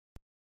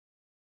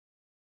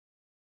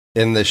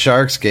in the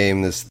Sharks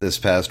game this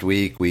past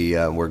week, we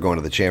were going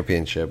to the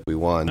championship. We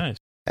won. Nice.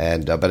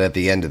 And but at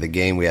the end of the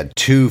game, we had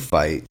 2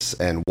 fights,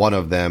 and one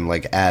of them,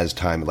 like as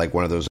time, like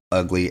one of those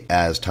ugly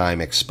as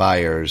time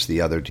expires, the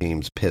other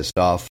team's pissed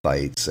off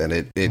fights, and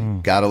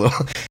it got a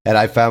little. And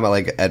I found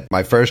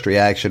my first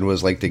reaction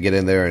was like to get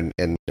in there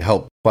and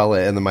help quell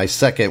it, and then my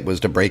second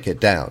was to break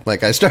it down.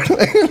 Like I started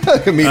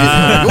immediately.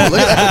 Ooh,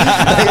 look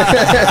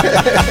at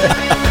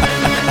that.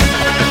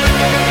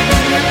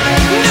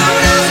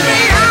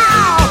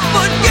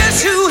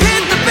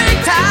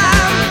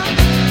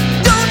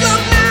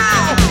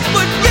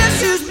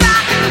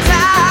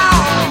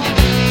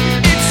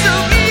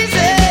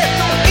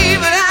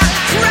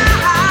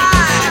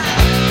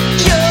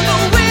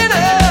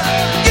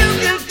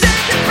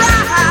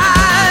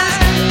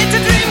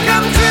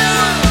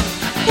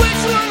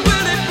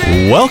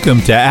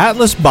 Welcome to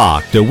Atlas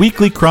Bach, the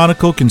weekly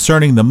chronicle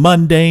concerning the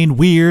mundane,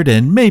 weird,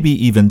 and maybe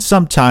even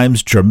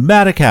sometimes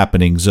dramatic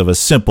happenings of a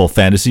simple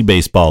fantasy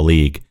baseball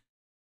league.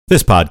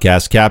 This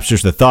podcast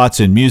captures the thoughts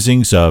and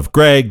musings of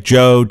Greg,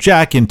 Joe,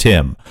 Jack, and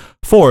Tim,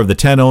 4 of the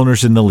 10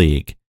 owners in the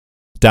league.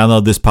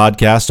 Download this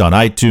podcast on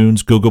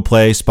iTunes, Google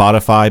Play,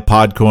 Spotify,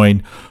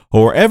 Podcoin,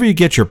 or wherever you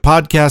get your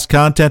podcast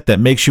content that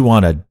makes you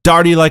want to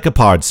darty like a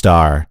pod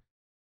star.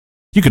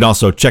 You can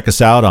also check us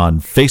out on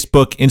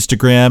Facebook,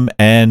 Instagram,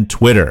 and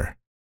Twitter.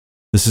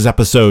 This is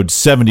episode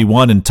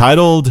 71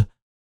 entitled,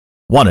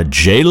 "Wanna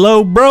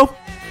J-Lo, Bro?"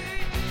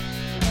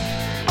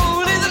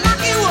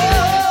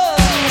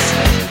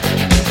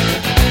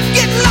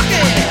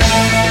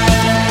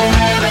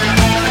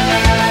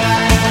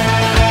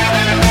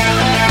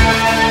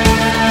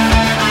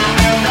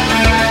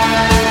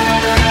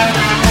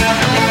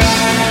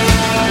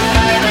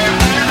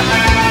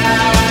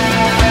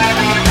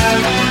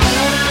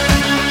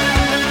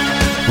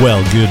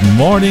 Well, good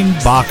morning,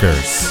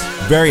 Bachers.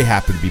 Very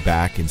happy to be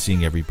back and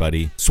seeing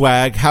everybody.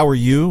 Swag, how are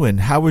you, and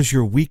how was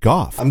your week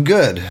off? I'm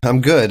good.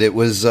 It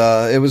was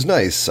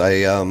nice.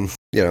 I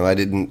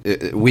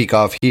didn't week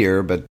off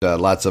here, but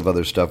lots of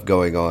other stuff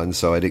going on,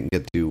 so I didn't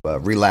get to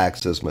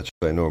relax as much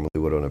as I normally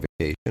would on a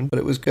vacation, but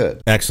it was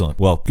good. Excellent.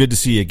 Well, good to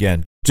see you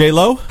again.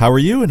 J-Lo, how are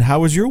you, and how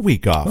was your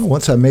week off? Well,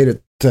 once I made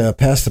it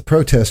past the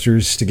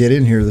protesters to get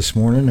in here this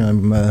morning,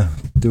 I'm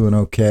doing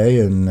okay,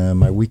 and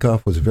my week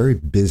off was very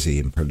busy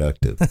and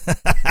productive.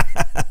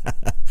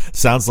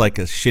 Sounds like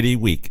a shitty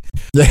week.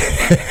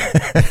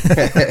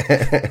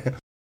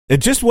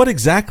 And just what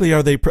exactly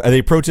are they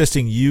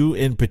protesting you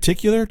in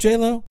particular,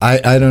 J-Lo?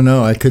 I don't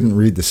know. I couldn't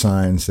read the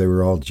signs. They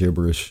were all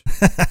gibberish.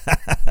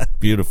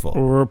 Beautiful.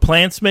 Were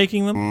plants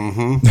making them?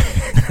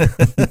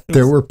 Mm-hmm.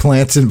 There were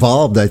plants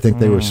involved. I think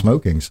they were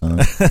smoking some.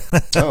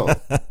 Oh.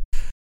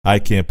 I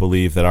can't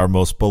believe that our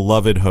most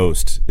beloved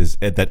host is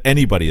that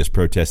anybody is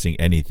protesting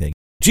anything.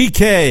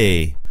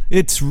 GK,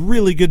 it's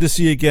really good to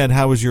see you again.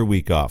 How was your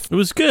week off? It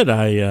was good.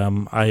 I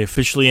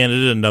officially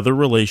ended another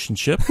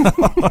relationship.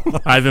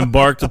 I've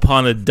embarked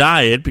upon a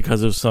diet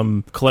because of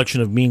some collection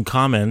of mean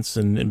comments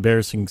and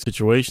embarrassing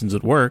situations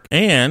at work,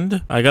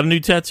 and I got a new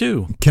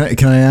tattoo. Can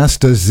I ask,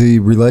 does the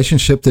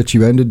relationship that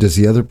you ended, does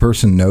the other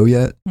person know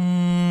yet?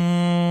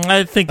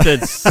 I think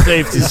that's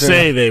safe to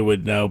say they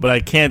would know, but I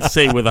can't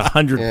say with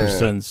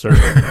 100%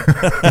 certainty.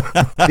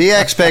 The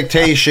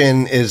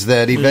expectation is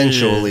that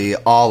eventually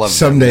all of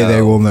someday them know.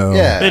 They will know.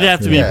 Yeah. They'd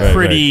have to be Yeah.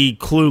 pretty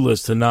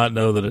clueless to not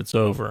know that it's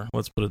over.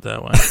 Let's put it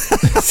that way.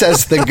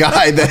 Says the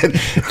guy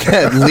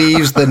that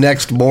leaves the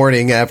next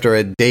morning after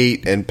a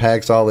date and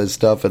packs all his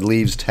stuff and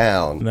leaves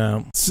town.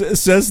 No.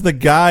 Says the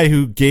guy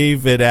who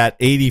gave it at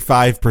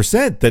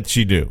 85% that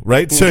she knew,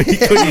 right? So he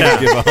couldn't even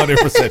give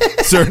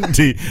 100%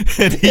 certainty,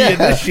 and he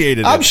initiated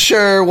it. I'm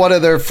sure one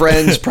of their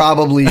friends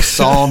probably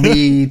saw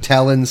me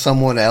telling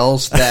someone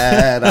else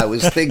that I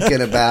was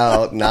thinking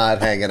about not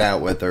hanging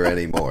out with her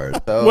anymore.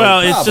 So Well,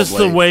 it's just the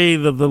probably. way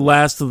that the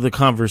last of the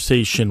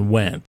conversation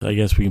went. I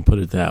guess we can put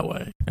it that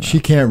way. She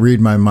can't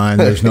read my mind.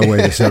 There's no way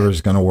this ever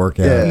is going to work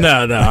out.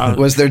 No.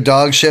 Was there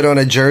dog shit on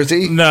a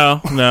jersey? No.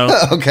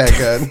 Okay,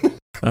 good.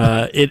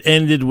 It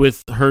ended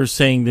with her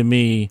saying to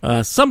me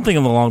something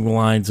along the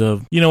lines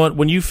of, you know what,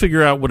 when you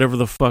figure out whatever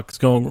the fuck's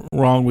going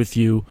wrong with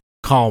you,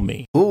 call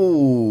me.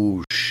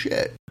 Ooh,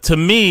 shit. To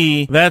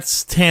me,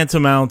 that's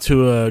tantamount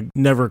to a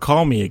never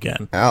call me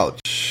again.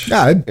 Ouch.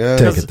 Yeah, I'd Yeah.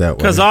 take it that way.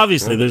 Because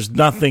obviously there's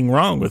nothing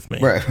wrong with me.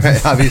 Right.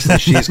 Obviously,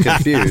 she's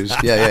confused.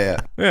 Yeah.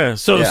 Yeah,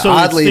 so Yeah, so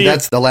oddly,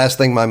 that's the last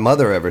thing my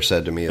mother ever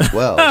said to me as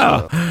well.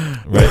 So.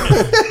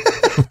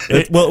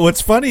 Right. Well,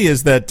 what's funny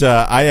is that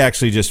I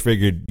actually just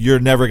figured you're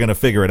never going to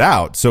figure it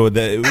out. So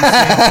the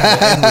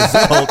end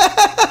result,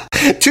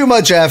 Too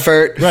much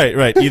effort.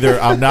 right. Either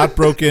I'm not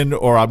broken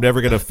or I'm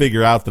never going to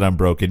figure out that I'm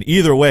broken.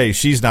 Either way,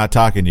 she's not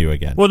talking to you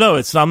again. Well,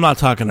 no, I'm not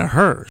talking to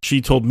her.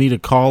 She told me to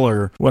call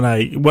her when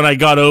I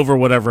got over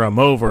whatever I'm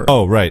over.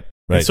 Oh, right.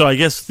 Right. So I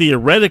guess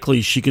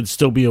theoretically she could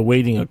still be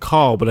awaiting a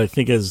call, but I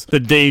think as the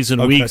days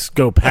and weeks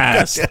go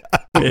past,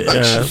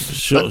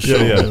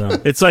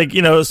 It's like,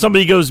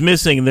 somebody goes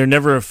missing and they're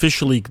never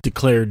officially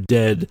declared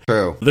dead.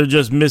 True. They're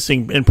just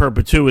missing in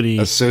perpetuity.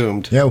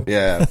 Assumed.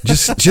 Yeah.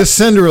 Just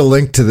send her a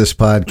link to this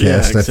podcast.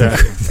 Yeah,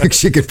 exactly. I think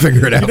she could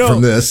figure it out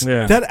from this.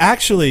 Yeah. That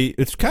actually,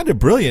 it's kind of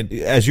brilliant.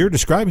 As you're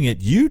describing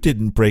it, you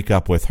didn't break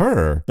up with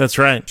her. That's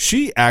right.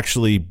 She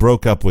actually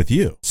broke up with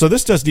you. So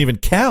this doesn't even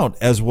count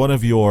as one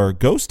of your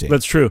ghosting.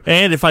 That's true.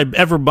 And if I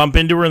ever bump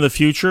into her in the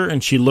future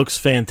and she looks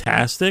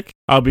fantastic,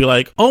 I'll be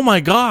like, oh my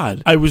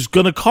God, I was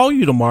going to call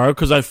you tomorrow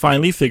because I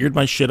finally figured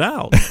my shit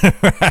out.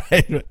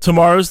 Right.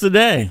 Tomorrow's the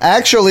day.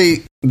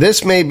 Actually,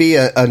 this may be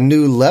a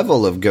new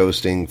level of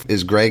ghosting.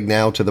 Is Greg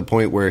now to the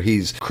point where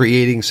he's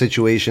creating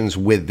situations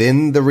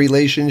within the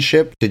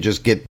relationship to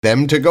just get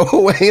them to go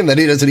away, and then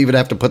he doesn't even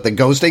have to put the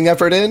ghosting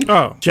effort in?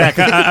 Oh, Jack,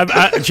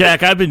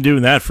 Jack, I've been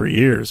doing that for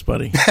years,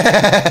 buddy.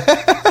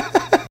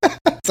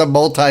 It's a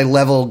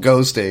multi-level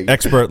ghosting.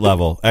 Expert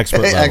level.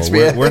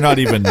 We're not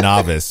even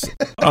novice.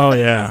 Oh,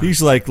 yeah. He's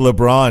like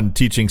LeBron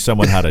teaching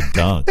someone how to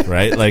dunk,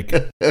 right? Like,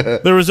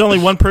 there was only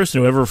one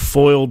person who ever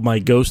foiled my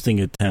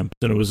ghosting attempt,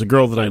 and it was a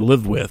girl that I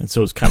lived with, and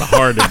so it's kind of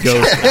hard to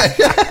ghost.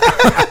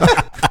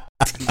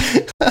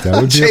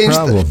 That would be a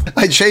problem.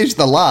 I changed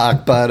the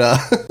lock, but...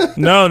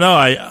 No,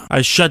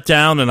 I shut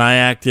down and I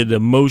acted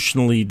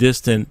emotionally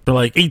distant for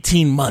like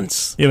 18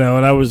 months, and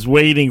I was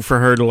waiting for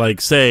her to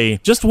say,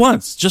 just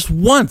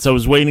once, I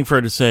was waiting for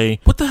her to say,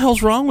 what the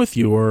hell's wrong with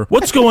you? Or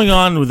what's going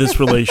on with this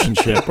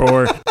relationship?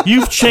 Or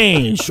you've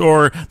changed,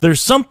 or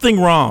there's something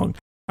wrong.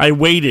 I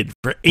waited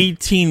for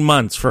 18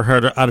 months for her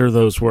to utter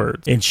those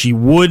words, and she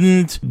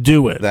wouldn't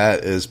do it.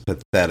 That is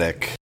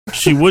pathetic.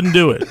 She wouldn't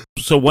do it.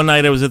 So one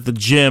night I was at the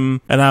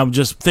gym and I'm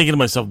just thinking to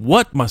myself,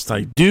 what must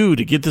I do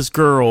to get this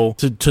girl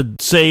to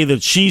say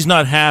that she's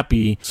not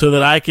happy so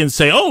that I can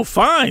say, oh,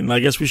 fine, I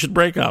guess we should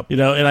break up,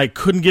 and I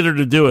couldn't get her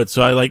to do it.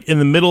 So I in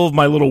the middle of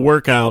my little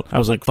workout, I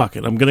was like, fuck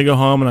it. I'm going to go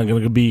home and I'm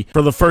going to be,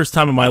 for the first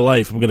time in my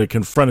life, I'm going to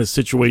confront a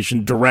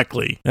situation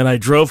directly. And I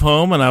drove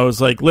home and I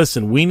was like,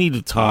 listen, we need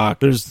to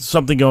talk. There's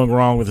something going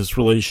wrong with this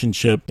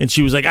relationship. And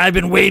she was like, I've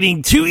been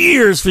waiting 2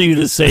 years for you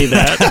to say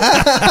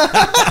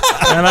that.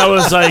 And I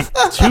was like,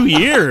 2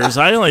 years?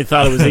 I only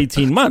thought it was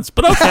 18 months,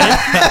 but okay.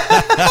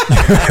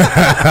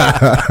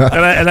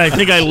 and I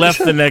think I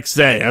left the next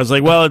day. I was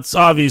like, well, it's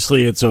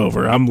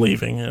over. I'm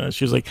leaving.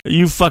 She was like,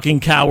 you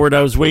fucking coward.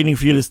 I was waiting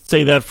for you to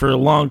say that for a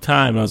long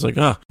time. And I was like,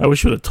 oh, I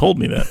wish you would have told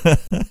me that.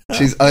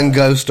 She's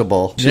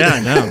unghostable. Yeah, I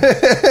know.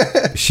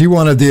 She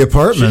wanted the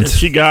apartment.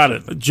 She got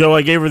it. Joe,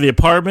 I gave her the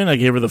apartment. I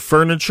gave her the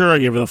furniture. I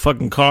gave her the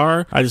fucking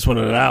car. I just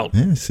wanted it out.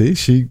 Yeah, see,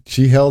 she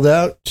held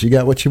out. She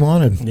got what she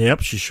wanted.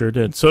 Yep, she sure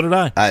did. So did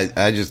I.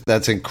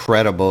 That's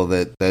incredible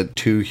that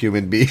two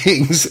human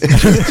beings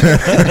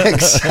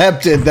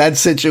accepted that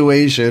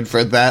situation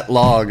for that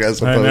long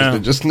as opposed to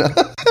just not.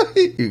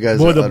 You guys.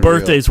 Boy, the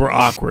birthdays were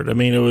awkward. I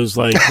mean, it was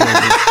like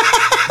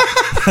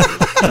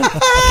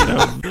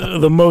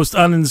the most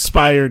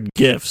uninspired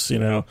gifts.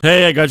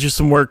 Hey, I got you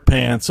some work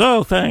pants.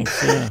 Oh,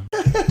 thanks. Yeah.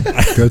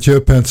 Got you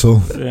a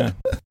pencil. Yeah.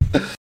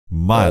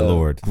 My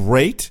Lord.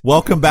 Great.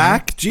 Welcome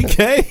back,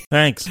 GK.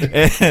 Thanks.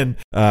 And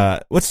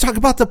let's talk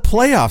about the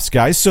playoffs,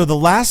 guys. So the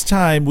last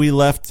time we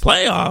left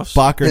playoffs,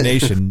 Bacher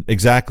Nation,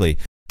 exactly,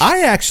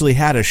 I actually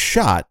had a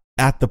shot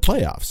at the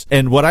playoffs.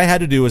 And what I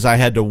had to do is I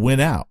had to win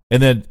out.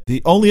 And then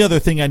the only other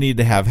thing I needed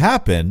to have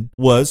happen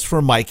was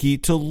for Mikey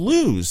to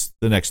lose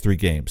the next 3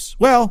 games.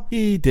 Well,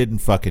 he didn't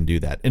fucking do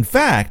that. In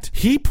fact,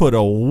 he put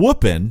a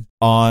whooping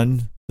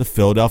on the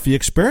Philadelphia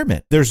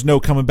Experiment. There's no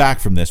coming back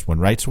from this one,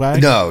 right,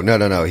 Swag?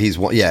 No. He's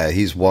won. Yeah,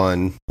 he's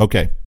won.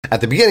 Okay.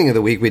 At the beginning of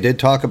the week, we did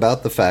talk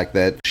about the fact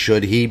that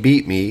should he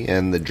beat me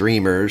and the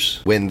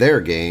Dreamers win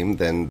their game,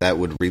 then that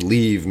would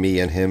relieve me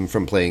and him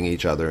from playing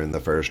each other in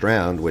the first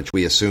round, which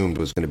we assumed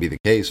was going to be the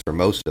case for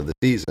most of the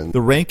season. The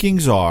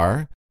rankings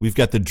are... We've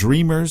got the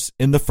Dreamers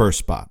in the first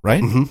spot,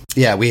 right? Mm-hmm.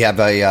 Yeah, we have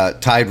a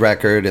tied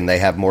record, and they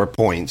have more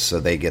points, so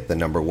they get the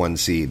number 1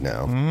 seed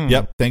now.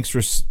 Yep, thanks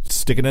for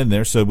sticking in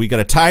there. So we got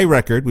a tie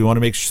record. We want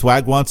to make sure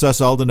Swag wants us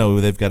all to know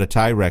they've got a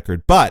tie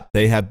record, but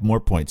they have more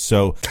points.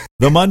 So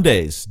the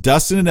Mondays,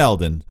 Dustin and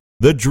Eldon,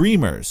 the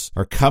Dreamers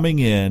are coming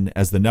in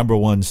as the number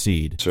 1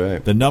 seed. That's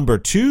right. The number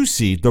 2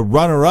 seed, the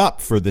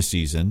runner-up for the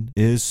season,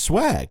 is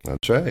Swag.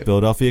 That's right.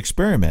 Philadelphia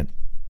Experiment.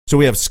 So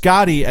we have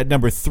Scotty at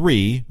number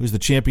 3, who's the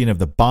champion of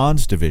the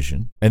Bonds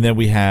division. And then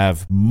we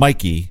have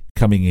Mikey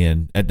coming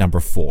in at number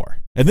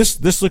 4. And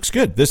this looks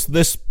good.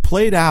 This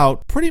played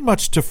out pretty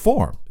much to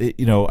form.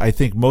 I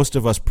think most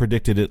of us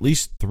predicted at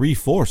least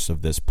 3/4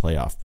 of this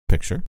playoff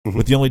picture. Mm-hmm.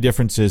 But the only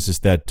difference is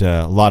that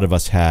a lot of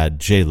us had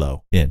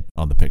J-Lo in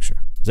on the picture.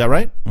 Is that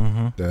right?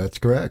 Mm-hmm. That's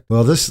correct.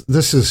 Well, this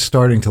is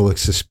starting to look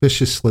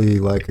suspiciously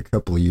like a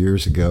couple of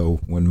years ago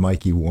when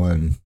Mikey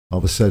won. All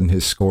of a sudden,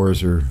 his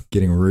scores are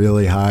getting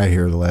really high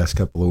here the last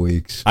couple of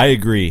weeks. I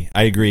agree.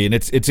 And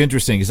it's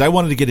interesting because I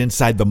wanted to get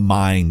inside the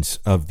minds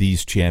of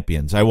these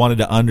champions. I wanted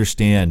to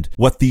understand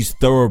what these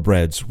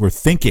thoroughbreds were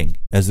thinking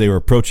as they were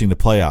approaching the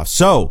playoffs.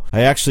 So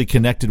I actually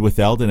connected with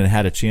Eldon and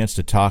had a chance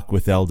to talk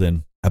with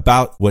Eldon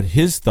about what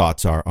his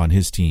thoughts are on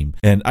his team.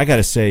 And I got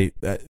to say,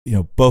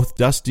 both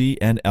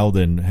Dusty and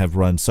Eldon have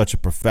run such a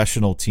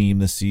professional team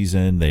this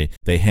season.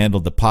 They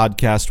handled the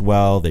podcast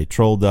well. They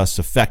trolled us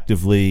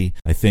effectively.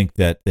 I think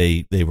that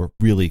they were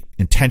really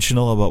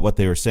intentional about what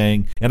they were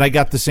saying. And I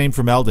got the same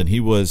from Eldon. He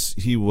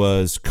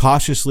was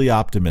cautiously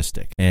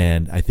optimistic.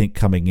 And I think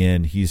coming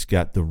in, he's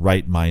got the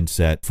right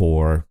mindset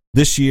for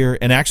this year,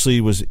 and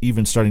actually was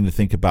even starting to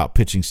think about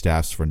pitching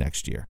staffs for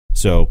next year.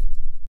 So,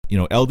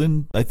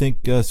 Eldon, I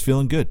think, is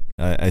feeling good.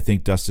 I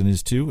think Dustin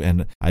is too,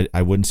 and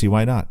I wouldn't see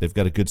why not. They've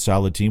got a good,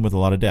 solid team with a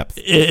lot of depth.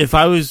 If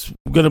I was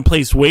going to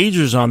place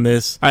wagers on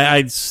this,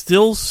 I'd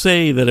still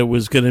say that it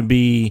was going to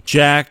be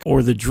Jack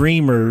or the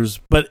Dreamers,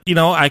 but,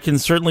 I can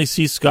certainly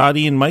see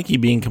Scotty and Mikey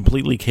being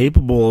completely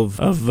capable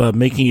of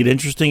making it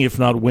interesting, if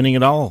not winning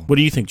it all. What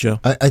do you think, Joe?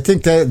 I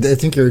think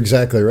you're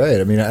exactly right.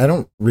 I mean, I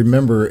don't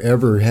remember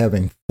ever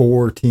having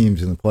 4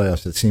 teams in the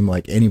playoffs that seemed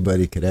like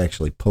anybody could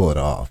actually pull it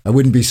off. I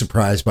wouldn't be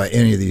surprised by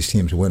any of these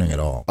teams winning at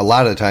all. A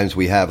lot of the times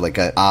we have like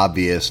an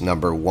obvious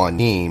number one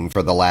team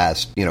for the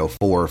last,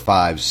 4,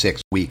 5,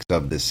 6 weeks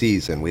of the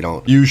season. We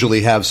don't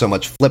usually have so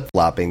much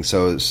flip-flopping.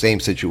 So same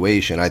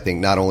situation. I think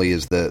not only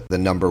is the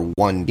number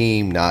one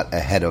team not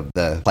ahead of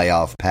the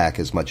playoff pack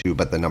as much,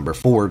 but the number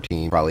 4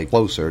 team probably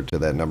closer to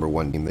that number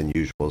one team than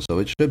usual. So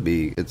it's going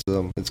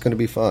to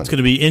be fun. It's going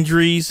to be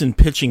injuries and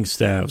pitching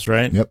staffs,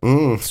 right? Yep.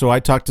 So I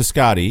talked to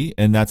Scotty,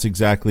 and that's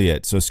exactly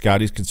it. So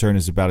Scotty's concern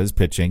is about his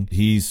pitching.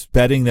 He's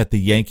betting that the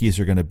Yankees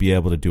are going to be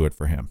able to do it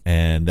for him,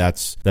 and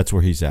that's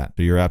where he's at.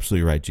 So you're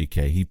absolutely right,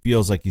 GK. He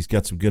feels like he's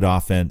got some good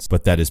offense,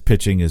 but that his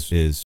pitching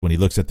is when he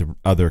looks at the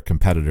other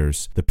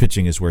competitors, the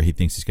pitching is where he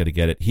thinks he's going to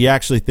get it. He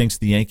actually thinks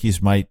the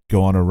Yankees might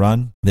go on a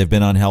run. They've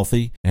been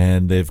unhealthy,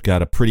 and they've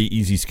got a pretty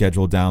easy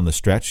schedule down the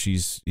stretch.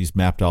 He's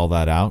mapped all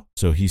that out,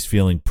 so he's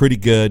feeling pretty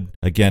good.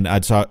 Again,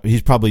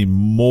 he's probably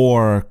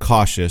more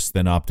cautious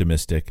than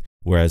optimistic,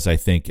 whereas I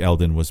think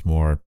Eldon was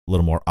a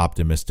little more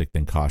optimistic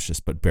than cautious,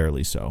 but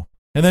barely so.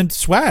 And then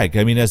Swag,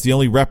 as the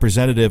only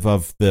representative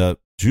of the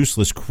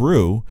Juiceless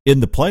crew in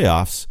the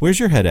playoffs, where's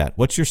your head at?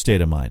 What's your state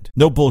of mind?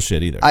 No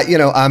bullshit either.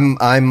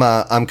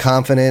 I'm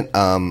confident.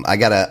 I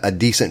got a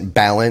decent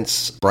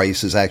balance.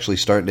 Bryce is actually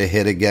starting to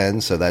hit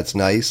again, so that's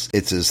nice.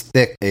 It's as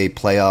thick a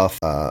playoff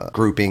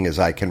grouping as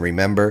I can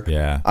remember.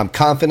 Yeah, I'm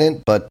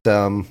confident, but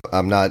I'm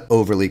not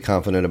overly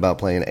confident about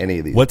playing any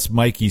of these. What's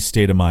Mikey's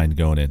state of mind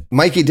going in?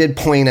 Mikey did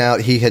point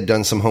out he had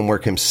done some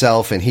homework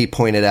himself, and he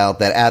pointed out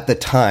that at the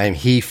time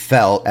he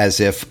felt as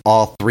if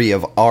all 3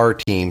 of our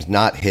teams,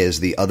 not his,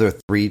 the other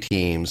 3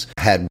 teams,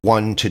 had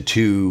 1 to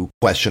 2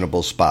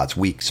 questionable spots,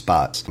 weak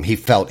spots. He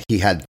felt he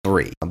had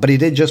 3. But he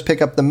did just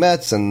pick up the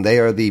Mets, and they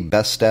are the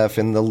best staff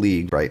in the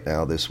league right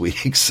now this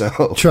week.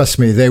 So trust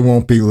me, they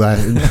won't be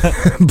led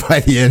by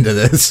the end of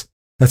this.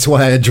 That's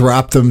why I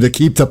dropped them to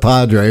keep the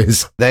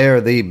Padres. They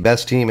are the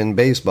best team in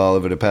baseball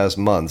over the past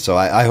month. So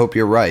I hope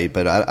you're right,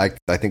 but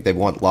I think they've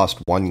lost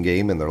 1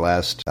 game in their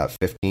last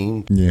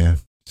 15. Yeah.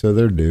 So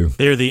they're due.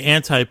 They're the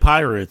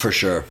anti-Pirates. For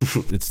sure.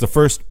 It's the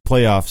first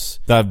playoffs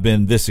that I've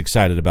been this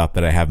excited about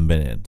that I haven't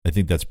been in. I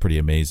think that's pretty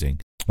amazing.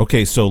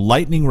 Okay, so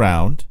lightning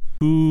round.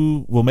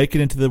 Who will make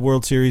it into the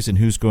World Series and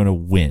who's going to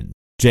win?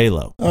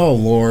 J-Lo. Oh,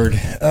 Lord.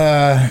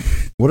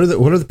 What are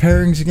the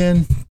pairings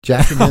again?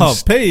 Jack against... Oh,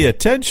 pay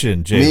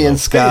attention, J-Lo. Me and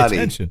Scotty.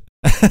 Pay attention.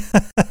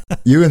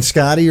 You and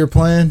Scotty are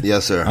playing?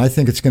 Yes, sir. I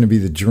think it's going to be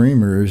the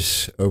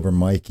Dreamers over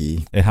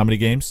Mikey. And how many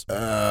games?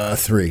 3.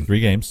 3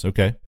 games,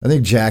 okay. I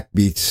think Jack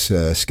beats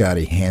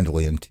Scotty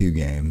handily in 2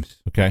 games.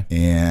 Okay.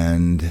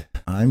 And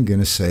I'm going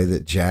to say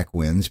that Jack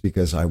wins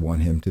because I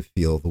want him to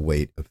feel the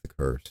weight of the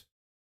curse.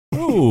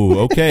 Ooh,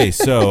 okay.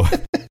 So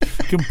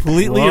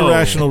completely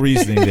irrational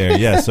reasoning there.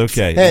 Yes,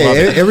 okay.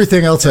 Hey,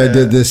 everything else I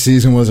did this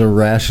season was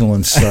irrational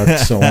and sucked,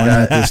 so why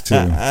not this too?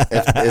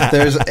 If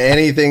there's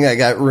anything I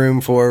got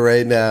room for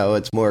right now,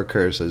 it's more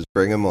curses.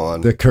 Bring them on.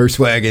 The curse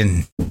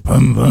wagon.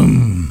 Boom,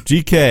 boom.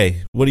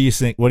 GK, what do you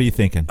think? What are you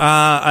thinking?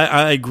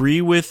 I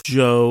agree with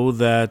Joe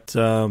that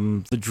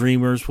the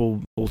Dreamers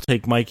will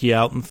take Mikey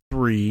out in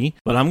 3,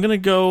 but I'm going to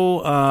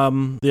go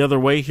the other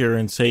way here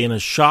and say in a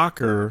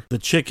shocker, the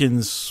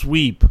Chickens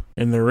sweep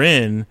and they're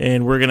in,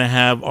 and we're going to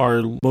have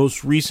our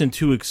most recent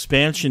 2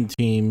 expansion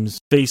teams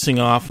facing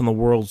off in the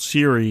World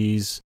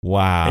Series.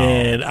 Wow.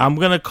 And I'm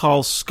going to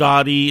call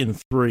Scotty in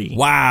 3.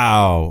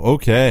 Wow.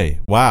 Okay.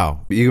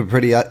 Wow. You have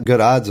pretty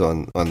good odds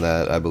on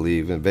that, I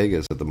believe, in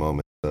Vegas at the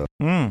moment. So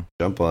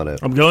jump on it.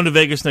 I'm going to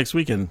Vegas next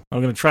weekend.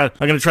 I'm going to try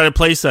to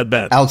place that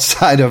bet.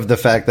 Outside of the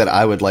fact that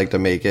I would like to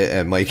make it,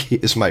 and Mikey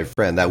is my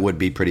friend, that would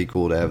be pretty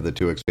cool to have the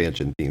 2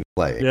 expansion teams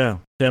play. Yeah,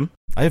 Tim.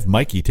 I have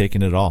Mikey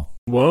taking it all.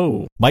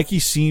 Whoa. Mikey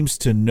seems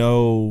to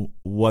know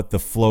what the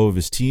flow of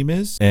his team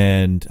is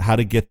and how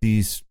to get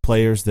these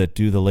players that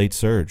do the late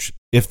surge.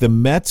 If the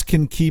Mets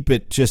can keep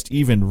it just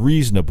even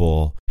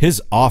reasonable,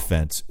 his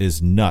offense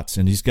is nuts.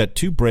 And he's got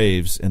 2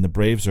 Braves, and the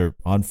Braves are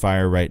on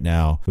fire right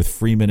now with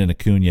Freeman and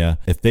Acuna.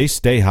 If they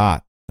stay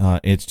hot,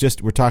 It's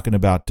just, we're talking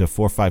about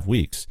 4 or 5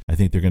 weeks. I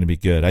think they're going to be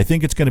good. I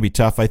think it's going to be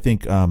tough. I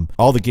think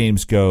all the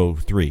games go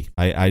 3.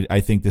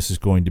 I think this is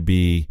going to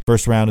be,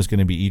 first round is going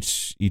to be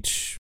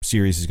each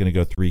series is going to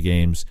go 3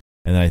 games.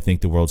 And then I think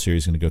the World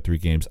Series is going to go 3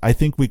 games. I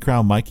think we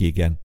crown Mikey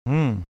again.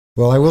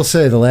 Well, I will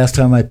say the last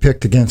time I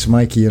picked against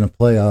Mikey in a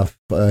playoff,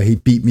 he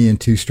beat me in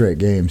 2 straight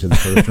games in the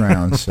first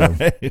round. So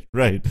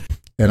right.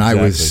 And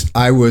Exactly.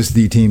 I was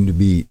the team to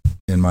beat,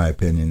 in my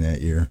opinion,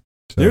 that year.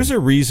 So. There's a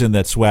reason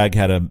that Swag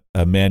had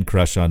a man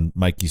crush on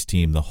Mikey's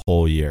team the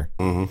whole year.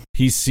 Mm-hmm.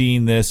 He's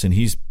seen this, and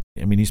he's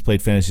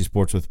played fantasy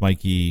sports with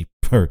Mikey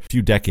for a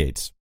few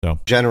decades. So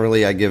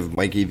Generally, I give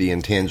Mikey the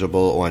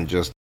intangible on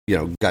just,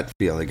 gut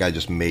feel. The guy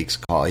just makes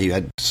call. He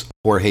had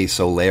Jorge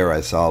Soler,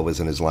 I saw, was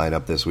in his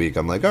lineup this week.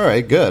 I'm like, all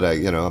right, good.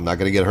 I'm not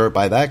going to get hurt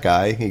by that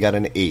guy. He got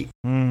an 8.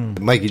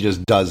 Mikey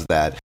just does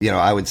that.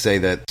 I would say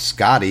that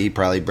Scotty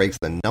probably breaks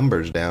the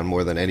numbers down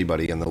more than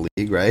anybody in the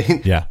league,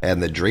 right? Yeah.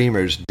 And the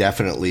Dreamers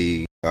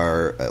definitely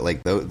are,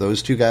 like,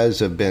 those 2 guys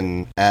have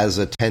been as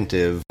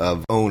attentive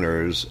of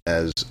owners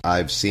as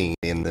I've seen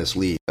in this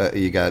league.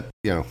 You got,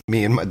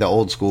 me and the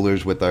old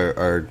schoolers with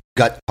our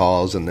gut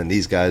calls, and then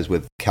these guys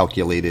with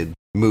calculated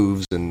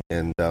moves, and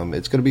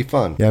it's going to be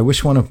fun. Yeah, I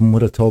wish one of them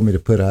would have told me to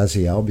put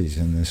Ozzy Albies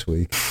in this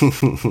week.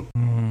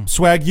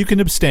 Swag, you can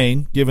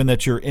abstain given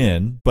that you're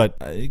in, but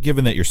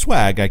given that you're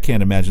Swag, I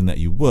can't imagine that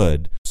you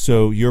would.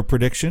 So your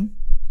prediction?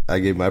 I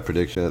gave my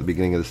prediction at the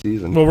beginning of the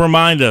season. Well,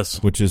 remind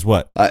us. Which is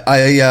what?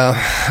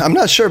 I'm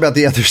not sure about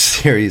the other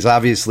series.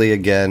 Obviously,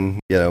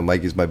 again,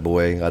 Mikey's my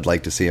boy. I'd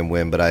like to see him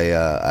win, but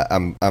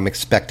I'm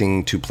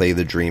expecting to play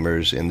the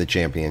Dreamers in the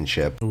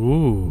championship.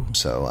 Ooh.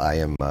 So I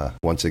am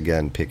once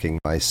again picking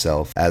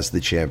myself as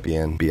the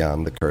champion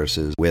beyond the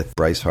curses with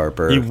Bryce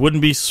Harper. He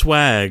wouldn't be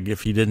Swag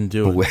if he didn't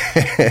do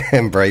it.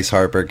 And Bryce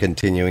Harper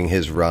continuing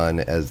his run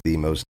as the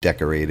most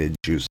decorated,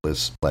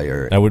 juiceless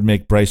player. That would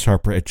make Bryce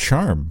Harper a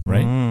charm,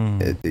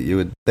 right? You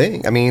would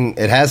think. I mean,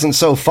 it hasn't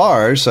so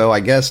far, so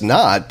I guess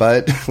not,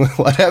 but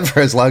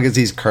whatever. As long as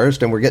he's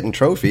cursed and we're getting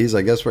trophies,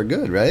 I guess we're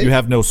good, right? You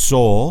have no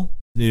soul.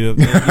 I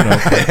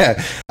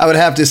would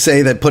have to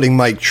say that putting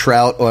Mike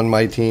Trout on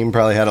my team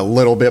probably had a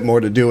little bit more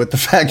to do with the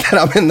fact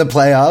that I'm in the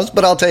playoffs,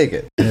 but I'll take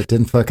it. It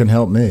didn't fucking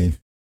help me.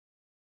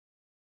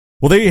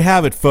 Well, there you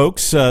have it,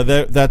 folks.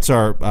 That's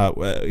our,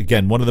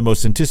 again, one of the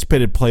most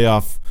anticipated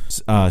playoff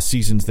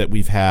seasons that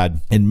we've had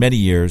in many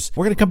years.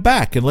 We're going to come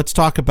back and let's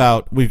talk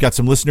about, we've got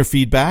some listener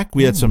feedback.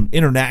 We had some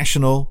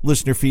international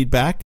listener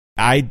feedback.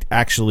 I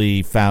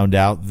actually found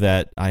out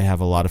that I have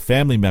a lot of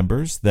family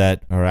members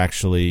that are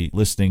actually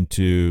listening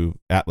to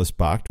Atlas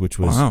Bocht, which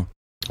was, Wow.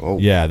 Oh.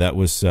 Yeah, that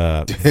was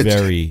very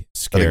scary.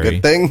 Is that a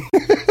good thing?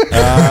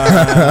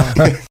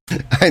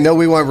 I know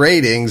we want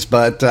ratings,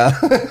 but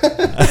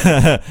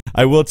I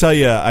will tell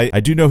you, I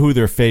do know who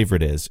their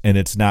favorite is, and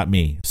it's not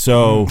me.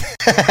 So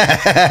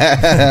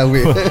we'll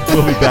be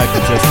back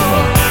in just a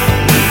moment.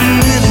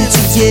 Living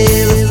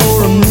together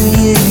for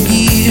 1,000,000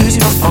 years.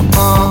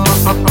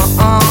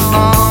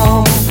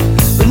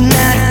 But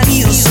now it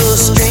feels so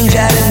strange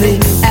out in the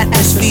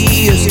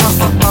atmospheres.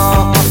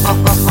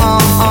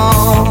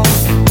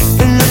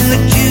 And then the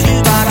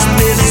jukebox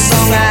plays a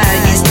song I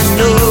used to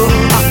know.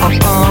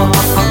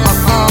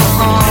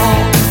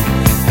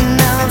 And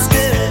now I'm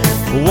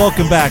staring.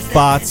 Welcome back,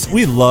 bots.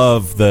 We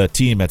love the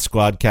team at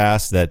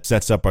Squadcast that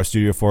sets up our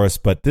studio for us,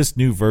 but this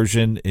new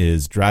version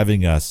is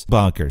driving us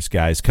bonkers,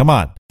 guys. Come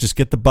on, just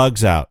get the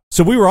bugs out.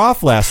 So we were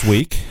off last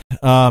week.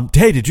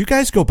 Hey, did you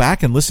guys go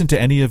back and listen to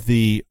any of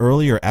the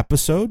earlier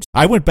episodes?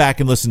 I went back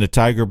and listened to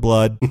Tiger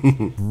Blood,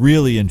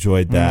 really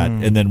enjoyed that,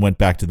 and then went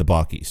back to the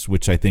Balkies,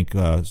 which I think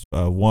 1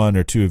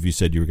 or 2 of you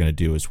said you were going to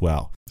do as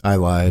well. I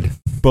lied.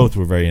 Both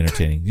were very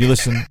entertaining. You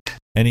listen?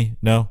 Any?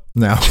 No?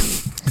 No.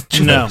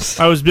 No,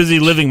 I was busy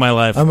living my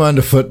life. I'm on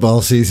to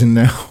football season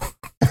now.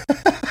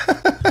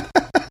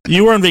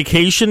 You were on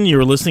vacation. You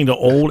were listening to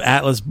old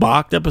Atlas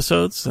Bocht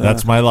episodes.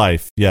 That's my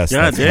life. Yes.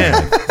 God that's my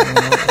life. damn.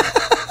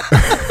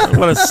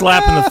 What a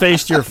slap in the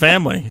face to your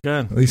family.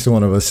 God. At least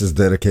one of us is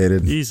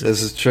dedicated. Jesus.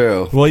 this is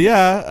true. Well,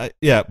 yeah,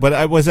 but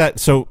I was at,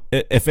 so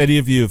if any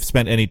of you have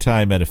spent any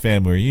time at a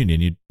family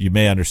reunion, you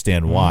may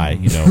understand why,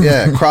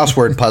 Yeah,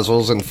 crossword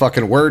puzzles and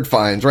fucking word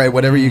finds, right?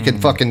 Whatever you can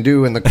fucking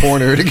do in the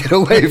corner to get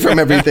away from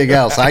everything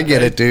else. I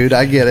get it, dude.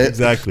 I get it.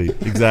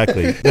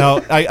 Exactly.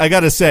 Now, I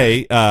got to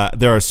say,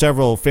 there are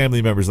several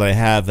family members that I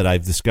have that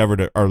I've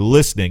discovered are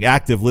listening,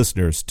 active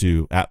listeners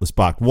to Atlas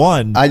Bocht.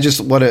 One, I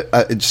just want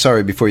to,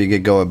 sorry, before you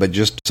get going, but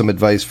just some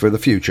advice for the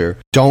future.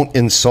 Don't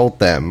insult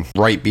them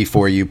right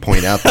before you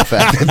point out the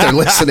fact that they're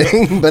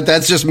listening, but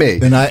that's just me.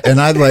 And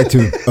I'd like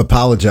to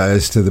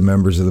apologize to the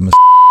members of the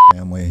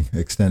family,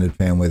 extended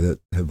family that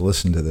have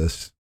listened to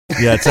this.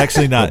 yeah, it's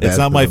actually not. It's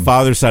not my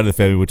father's side of the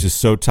family, which is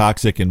so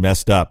toxic and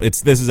messed up.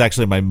 This is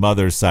actually my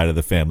mother's side of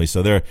the family,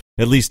 so they're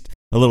at least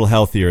a little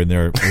healthier in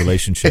their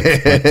relationships.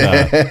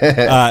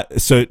 But,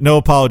 so no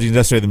apologies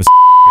necessarily to the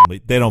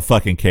family. They don't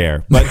fucking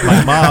care. But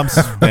my mom's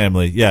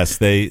family, yes,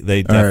 they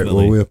definitely. All right,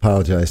 well, we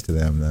apologize to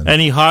them then.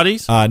 Any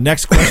hotties?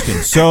 Next question.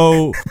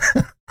 So,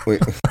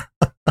 Wait.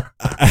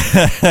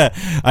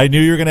 I knew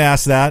you were going to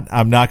ask that.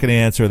 I'm not going to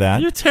answer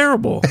that. You're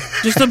terrible.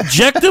 Just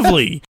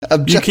objectively.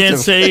 You can't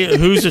say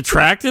who's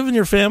attractive in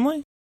your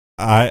family?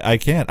 I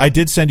can't. I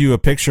did send you a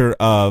picture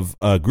of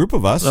a group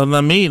of us.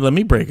 Let me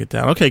break it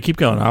down. Okay, keep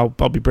going. I'll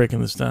be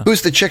breaking this down.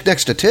 Who's the chick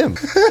next to Tim?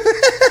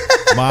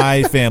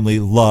 My family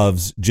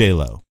loves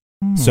J-Lo.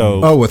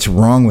 So, what's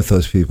wrong with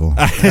those people?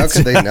 How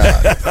could they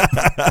not?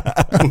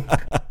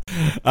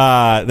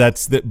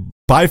 that's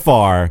by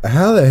far.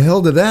 How the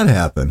hell did that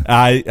happen?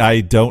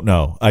 I don't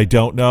know.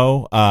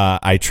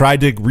 I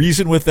tried to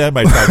reason with them.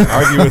 I tried to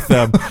argue with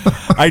them.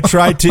 I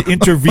tried to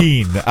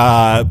intervene.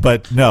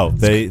 But no,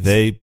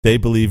 they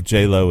believe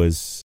J-Lo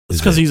is. It's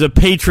because he's a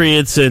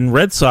Patriots and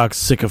Red Sox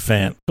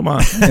sycophant. Come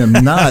on. I am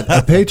not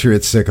a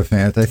Patriots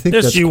sycophant. I think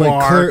Yes, that's you quite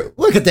are. clear.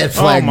 Look at that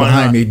flag my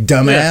behind God. me,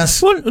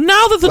 dumbass. Well,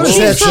 now that the What does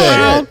Chiefs that are say?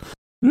 out,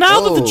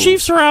 now that Oh. the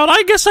Chiefs are out,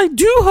 I guess I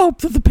do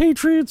hope that the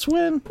Patriots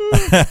win.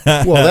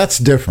 Well, that's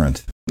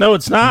different. No,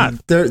 it's not.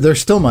 They're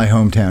still my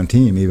hometown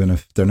team, even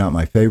if they're not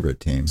my favorite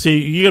team. See,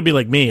 you gotta be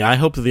like me. I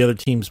hope that the other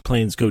team's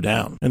planes go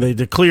down and they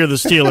declare the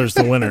Steelers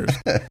the winners.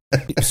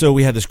 So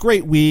we had this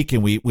great week,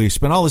 and we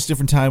spent all this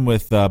different time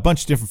with a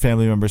bunch of different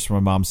family members from my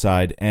mom's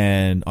side.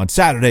 And on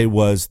Saturday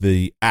was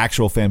the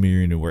actual family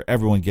reunion where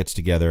everyone gets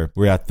together.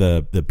 We're at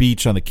the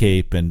beach on the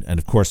Cape, and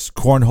of course,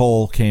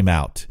 cornhole came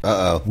out.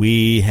 Uh-oh.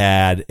 We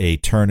had a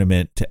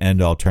tournament to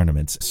end all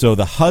tournaments. So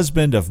the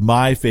husband of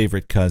my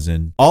favorite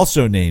cousin,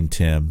 also named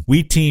Tim,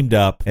 we teamed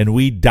up and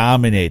we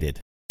dominated.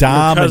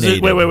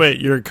 Dominated. Wait.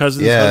 Your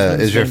cousin's Yeah,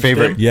 husband's is your name's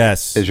favorite- Tim?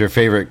 Yes. Is your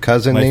favorite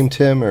cousin named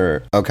Tim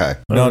or okay?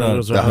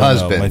 No. The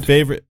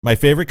husband. My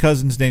favorite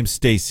cousin's name's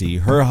Stacy.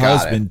 Her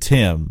husband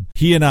Tim.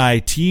 He and I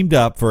teamed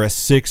up for a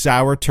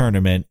 6-hour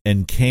tournament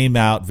and came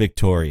out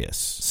victorious.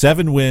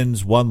 7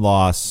 wins, 1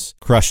 loss.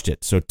 Crushed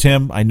it. So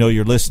Tim, I know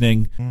you're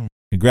listening.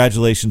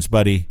 Congratulations,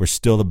 buddy. We're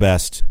still the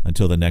best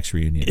until the next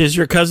reunion. Is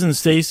your cousin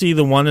Stacy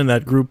the one in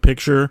that group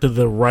picture to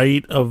the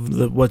right of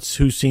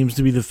who seems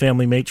to be the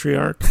family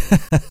matriarch?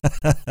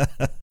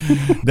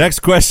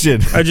 Next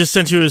question. I just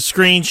sent you a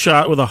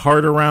screenshot with a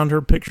heart around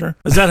her picture.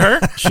 Is that her?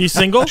 She's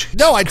single?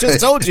 No, I just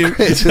told you.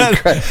 It's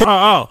incredible.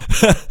 Oh.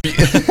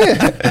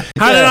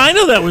 How did I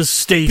know that was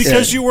Stacy?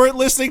 Because you weren't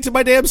listening to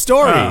my damn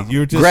story. Oh. You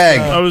were just Greg.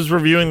 I was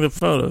reviewing the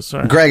photos.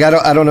 Sorry. Greg,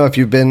 I don't know if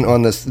you've been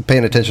on this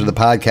paying attention to the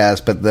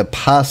podcast, but the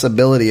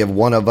possibility of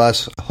one of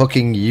us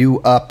hooking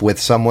you up with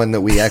someone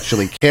that we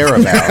actually care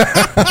about.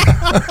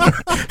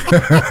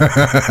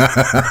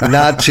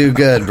 Not too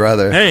good,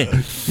 brother. Hey,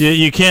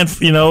 you can't,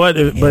 you know what?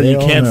 But you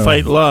Hell can't no.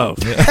 fight love.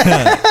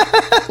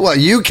 Well,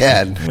 you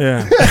can.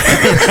 Yeah.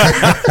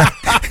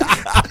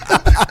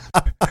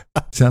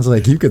 Sounds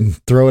like you can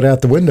throw it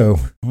out the window.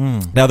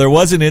 Now, there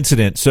was an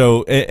incident.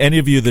 So any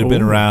of you that have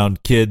been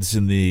around kids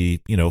in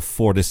the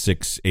 4 to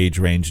 6 age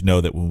range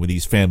know that when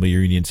these family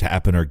reunions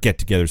happen or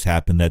get-togethers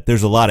happen, that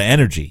there's a lot of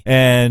energy.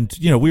 And,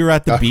 we were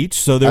at the beach,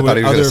 so there I were thought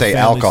he was other going to say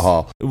families-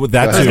 alcohol. Well,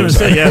 that I was too. going to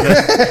say,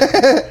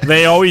 yeah,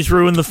 they always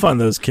ruin the fun,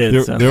 those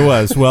kids. There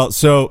was. Well,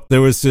 so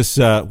there was this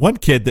one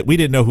kid that we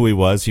didn't know who he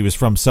was. He was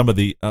from some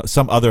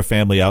other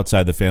family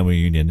outside the family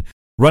reunion,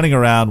 running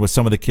around with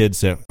some of the kids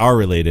that are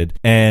related,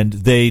 and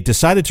they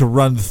decided to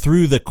run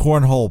through the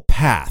cornhole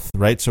path,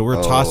 right? So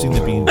we're tossing the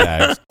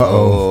beanbags.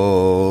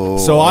 Oh.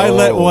 So I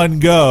let one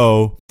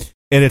go,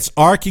 and it's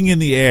arcing in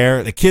the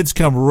air. The kids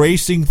come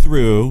racing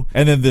through,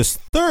 and then this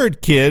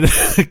third kid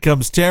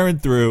comes tearing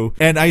through,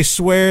 and I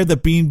swear the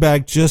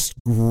beanbag just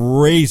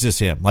grazes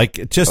him,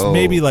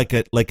 maybe like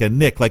a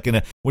nick,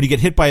 when you get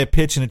hit by a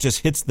pitch and it just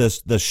hits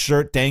the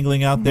shirt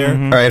dangling out there.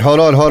 All right, hold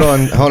on.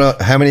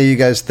 How many of you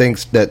guys think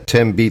that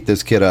Tim beat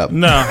this kid up?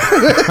 No.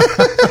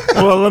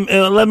 Well,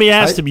 let me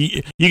ask him.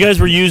 You guys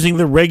were using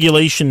the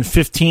regulation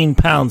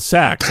 15-pound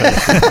sacks.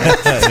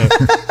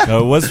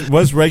 No, it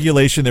was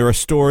regulation. They were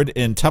stored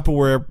in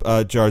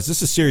Tupperware jars.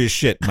 This is serious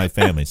shit in my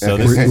family. So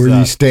this Were is,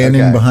 you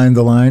standing okay. behind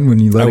the line when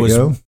you let I it was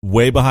go?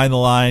 way behind the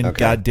line. Okay.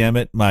 God damn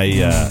it!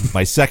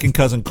 My second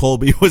cousin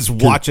Colby was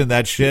watching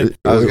that shit.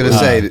 I was going to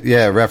say,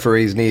 yeah,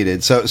 referees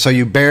needed. So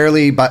you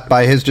barely,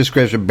 by his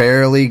description,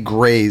 barely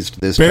grazed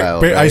this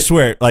child. I right?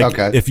 swear,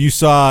 Okay. if you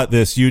saw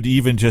this, you'd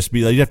even just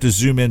be like, you'd have to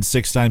zoom in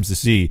 6 times to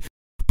see.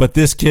 But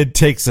this kid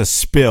takes a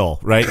spill,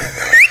 right?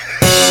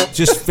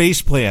 Just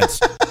face plants.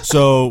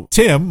 So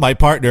Tim, my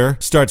partner,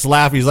 starts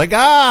laughing. He's like,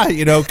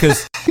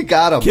 because You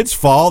got him. kids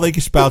fall, they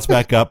can bounce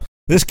back up.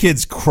 This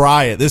kid's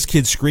crying. This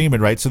kid's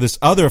screaming, right? So this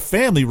other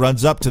family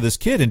runs up to this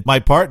kid, and my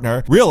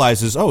partner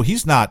realizes, oh,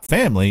 he's not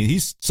family.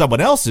 He's someone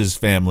else's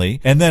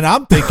family. And then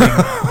I'm thinking,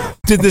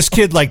 did this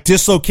kid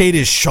dislocate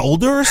his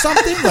shoulder or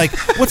something?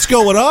 What's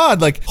going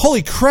on?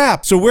 Holy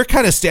crap. So we're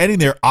kind of standing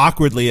there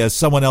awkwardly as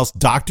someone else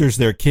doctors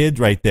their kid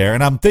right there.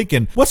 And I'm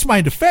thinking, what's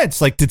my defense?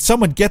 Did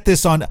someone get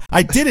this on?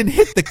 I didn't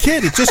hit the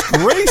kid. It just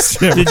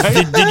grazed him.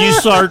 Did you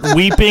start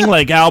weeping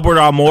like Albert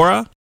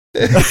Almora?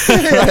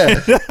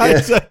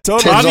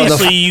 Totally.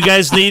 Obviously, you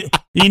guys needed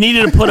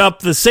to put up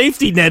the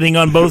safety netting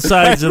on both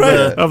sides of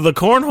the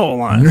cornhole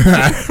line.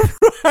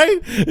 Right?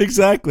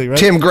 Exactly. Right.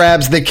 Tim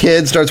grabs the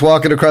kid, starts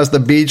walking across the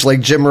beach like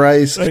Jim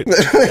Rice. Right.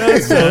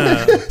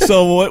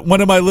 So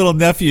one of my little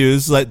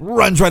nephews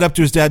runs right up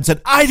to his dad and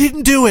said, "I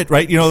didn't do it."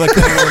 Right? You know, that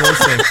kind of one of those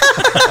things.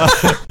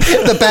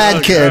 The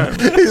bad kid.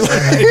 He's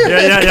like,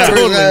 Yeah.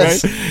 Totally,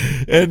 right?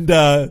 And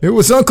It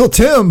was Uncle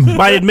Tim.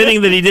 By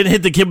admitting that he didn't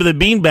hit the kid with a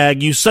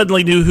beanbag, you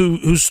suddenly knew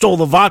who stole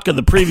the vodka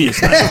the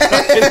previous night.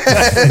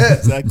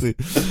 exactly.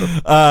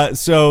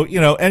 So,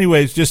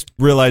 anyways, just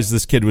realized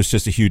this kid was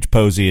just a huge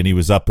posy, and he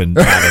was up and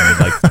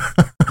at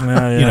him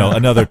in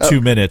another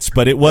 2 minutes.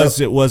 But it was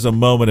a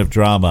moment of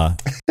drama.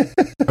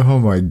 Oh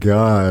my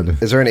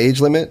God. Is there an age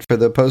limit for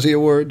the Posey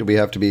Award? Do we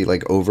have to be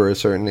like over a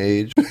certain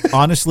age?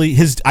 Honestly,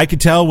 I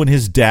could tell when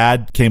his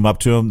dad came up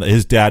to him,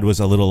 his dad was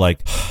a little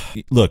like,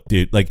 "Look,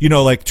 dude, like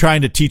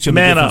trying to teach him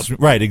Man the difference."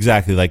 up. Right,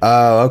 exactly. Like,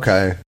 Oh,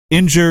 okay.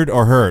 injured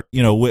or hurt,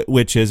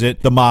 which is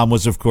it? The mom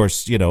was, of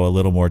course, a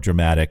little more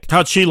dramatic.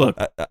 How'd she look?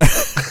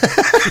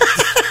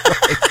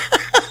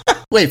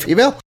 Wait,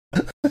 female?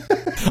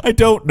 I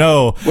don't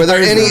know. Were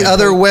there any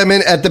other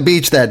women at the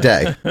beach that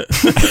day?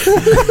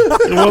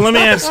 Well, let me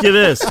ask you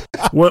this.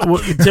 What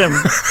Tim?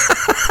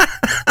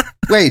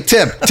 Wait,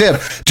 Tim,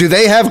 do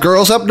they have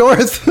girls up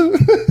north?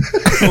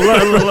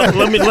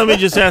 Let me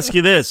just ask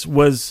you this: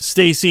 was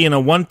Stacy in a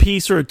one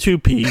piece or a two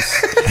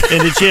piece?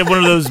 And did she have one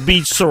of those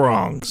beach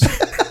sarongs?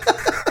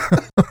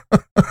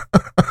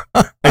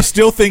 I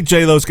still think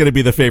J-Lo's going to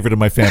be the favorite of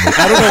my family.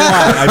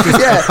 I don't know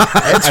why.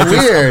 It's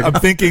weird. I'm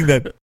thinking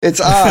that. It's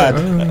odd.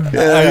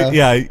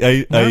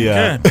 Okay,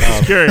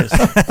 just curious.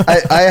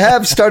 I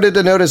have started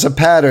to notice a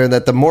pattern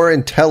that the more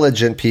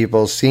intelligent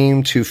people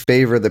seem to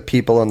favor the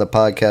people on the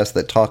podcast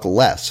that talk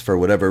less for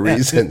whatever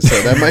reason.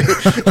 So that might.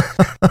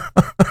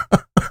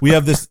 We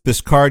have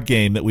this card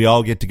game that we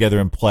all get together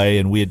and play,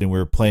 and we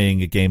were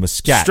playing a game of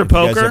scat. Strip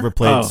Have you guys poker? ever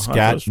played Oh,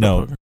 scat? strip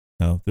poker.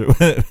 No.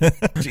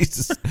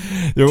 Jesus.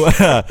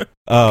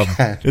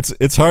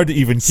 It's hard to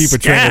even keep a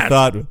train of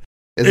thought.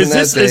 Is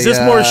this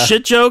more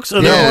shit jokes?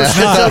 Or Yeah, more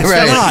shit jokes?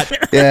 right.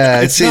 Yeah,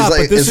 it It's seems not,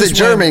 like but this it's a is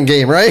German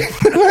game, right?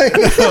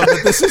 No,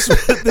 but this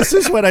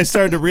is when I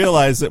started to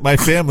realize that my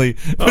family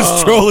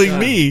was trolling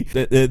me,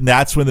 and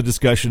that's when the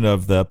discussion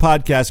of the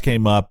podcast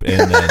came up.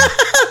 And then,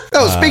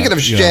 Speaking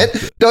of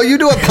shit, don't you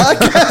do a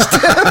podcast?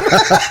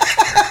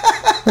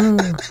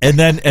 and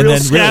then really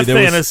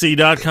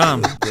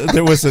RealScatFantasy.com.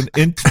 there was an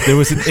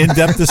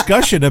in-depth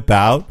discussion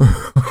about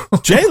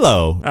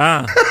J-Lo.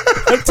 I'm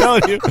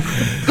telling you.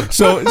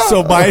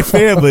 So my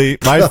family,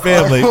 my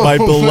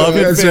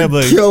beloved Guys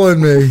family, are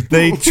killing me.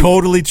 they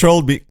totally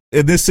trolled me.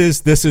 And this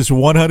is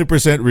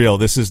 100% real.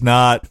 This is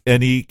not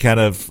any kind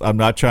of, I'm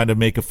not trying to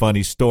make a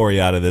funny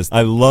story out of this.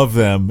 I love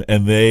them,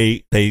 and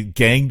they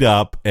ganged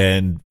up,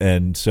 and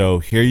so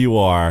here you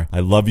are.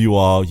 I love you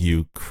all,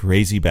 you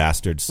crazy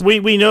bastards.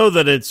 We know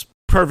that it's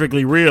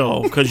perfectly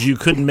real because you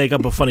couldn't make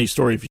up a funny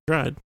story if you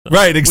tried.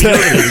 Right,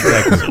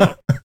 exactly.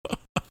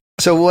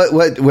 So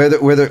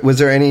was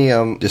there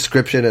any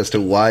description as to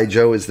why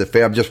Joe is the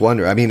favorite? I'm just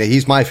wondering. I mean,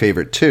 he's my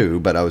favorite too,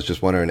 but I was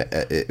just wondering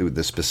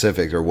the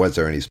specifics, or was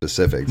there any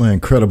specifics? My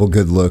incredible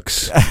good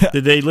looks.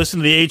 Did they listen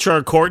to the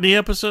H.R. Courtney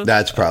episode?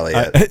 That's probably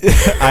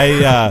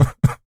it.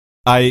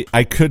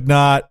 I could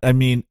not. I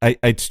mean,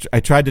 I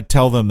tried to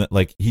tell them that,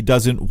 like, he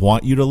doesn't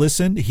want you to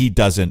listen. He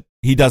doesn't.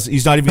 He's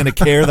not even going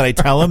to care that I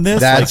tell him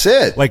this. That's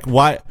it. Like,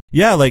 why?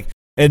 Yeah, like.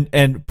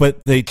 But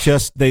they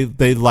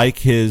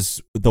like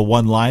the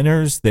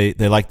one-liners. They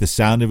like the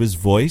sound of his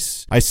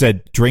voice. I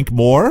said, drink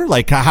more?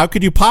 Like, how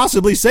could you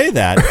possibly say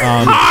that?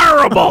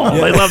 Horrible!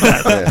 Yeah. They love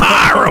that.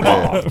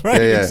 Horrible!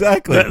 Right, yeah.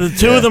 exactly. The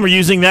two of them are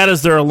using that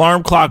as their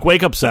alarm clock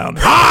wake-up sound.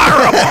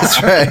 Horrible!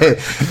 That's right.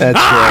 That's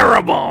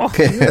horrible!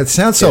 Yeah, it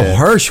sounds so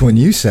harsh when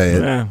you say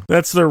it. Yeah,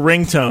 that's their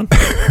ringtone.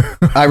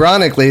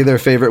 Ironically, their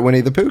favorite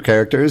Winnie the Pooh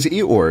character is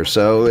Eeyore,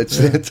 so it's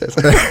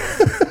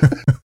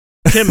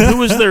Tim, who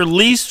was their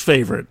least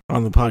favorite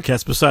on the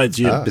podcast besides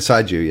you?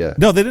 besides you, yeah.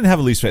 No, they didn't have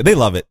a least favorite. They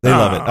love it. They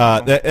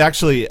love it.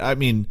 Actually, I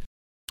mean,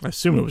 I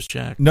assume it was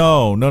Jack.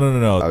 no.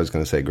 I was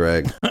going to say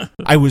Greg.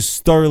 I was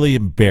thoroughly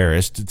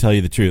embarrassed, to tell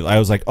you the truth. I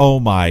was like,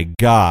 oh my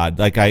God,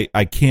 like I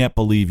can't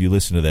believe you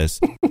listen to this.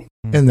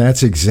 And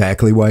that's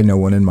exactly why no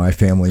one in my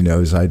family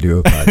knows I do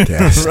a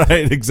podcast.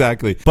 Right,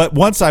 exactly. But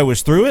once I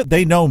was through it,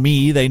 they know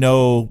me. They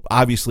know,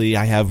 obviously,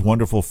 I have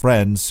wonderful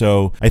friends.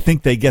 So I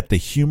think they get the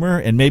humor.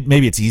 And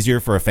maybe it's easier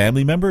for a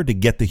family member to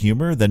get the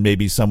humor than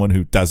maybe someone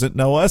who doesn't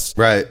know us.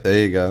 Right, there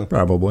you go.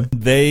 Probably.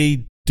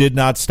 They did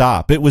not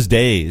stop. It was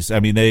days.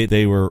 I mean,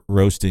 they were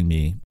roasting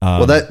me.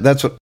 Well,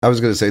 that's what I was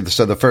going to say.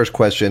 So the first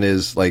question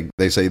is, like,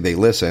 they say they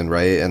listen,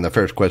 right? And the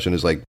first question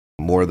is, like,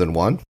 more than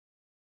one?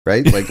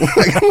 Right? Like,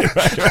 right.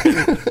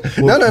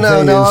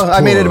 no.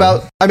 I made it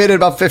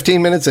about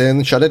 15 minutes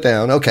in. Shut it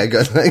down. Okay,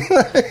 good.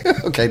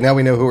 Okay, now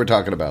we know who we're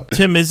talking about.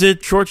 Tim, is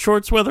it short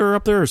shorts weather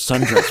up there or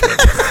sundress weather?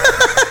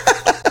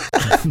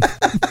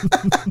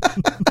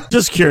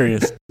 Just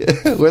curious.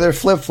 Were there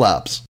flip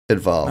flops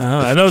involved?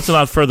 I know it's a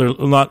lot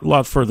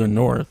further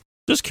north.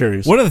 Just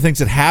curious. One of the things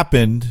that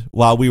happened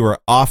while we were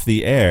off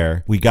the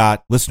air, we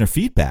got listener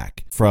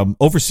feedback from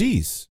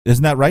overseas.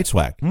 Isn't that right,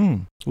 Swag?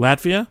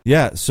 Latvia?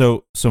 Yeah.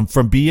 So some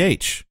from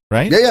BH,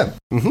 right? Yeah.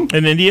 Mm-hmm.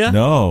 In India?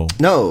 No.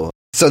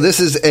 So this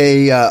is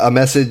a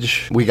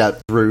message we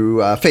got through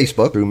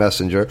Facebook, through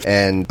Messenger,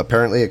 and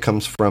apparently it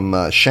comes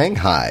from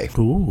Shanghai.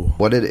 Ooh.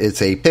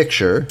 It's a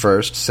picture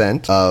first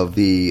sent of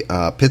the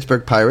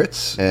Pittsburgh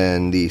Pirates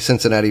and the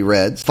Cincinnati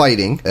Reds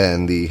fighting,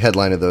 and the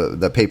headline of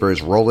the paper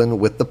is "Rolling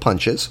with the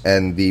Punches,"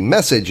 and the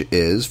message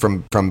is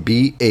from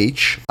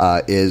BH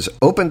is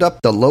opened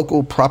up the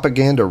local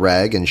propaganda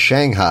rag in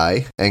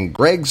Shanghai, and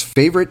Greg's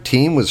favorite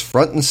team was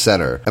front and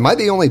center. Am I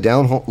the only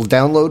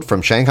download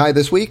from Shanghai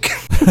this week?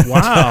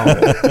 Wow.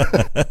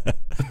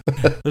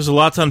 There's a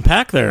lot to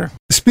unpack there.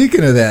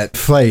 Speaking of that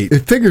fight,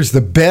 it figures the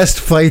best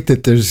fight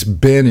that there's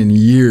been in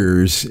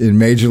years in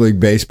Major League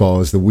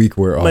Baseball is the week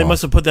we're off. They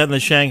must have put that in the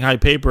Shanghai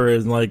paper,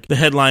 and like the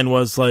headline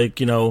was like,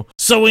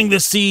 sowing the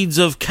seeds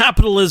of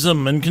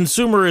capitalism and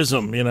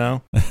consumerism.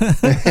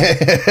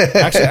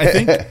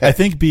 Actually, I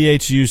think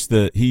BH used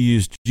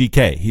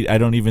GK. I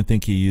don't even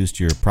think he used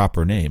your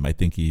proper name. I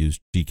think he used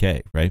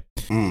GK, right?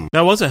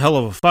 That was a hell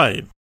of a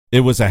fight.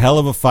 It was a hell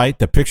of a fight.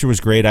 The picture was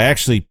great. I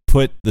actually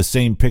put the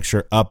same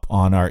picture up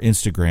on our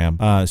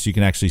Instagram so you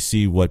can actually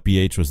see what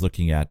BH was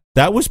looking at.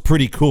 That was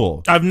pretty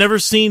cool. I've never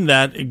seen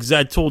that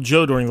I told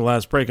Joe during the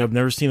last break, I've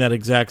never seen that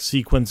exact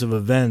sequence of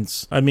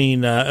events. I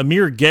mean,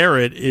 Amir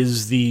Garrett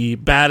is the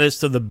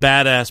baddest of the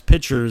badass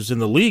pitchers in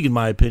the league, in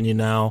my opinion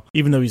now,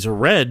 even though he's a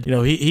Red.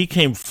 He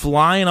came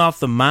flying off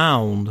the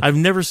mound. I've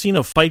never seen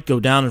a fight go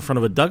down in front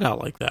of a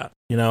dugout like that.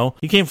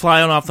 He came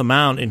flying off the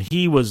mound, and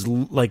he was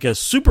like a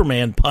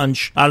Superman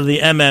punch out of the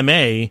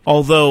MMA,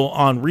 although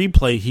on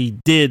replay, he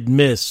did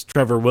miss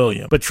Trevor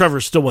Williams. But Trevor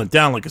still went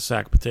down like a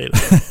sack of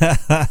potatoes.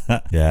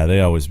 Yeah,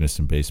 they always miss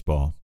in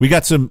baseball. We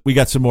got some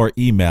more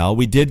email.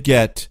 We did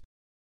get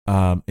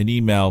an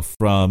email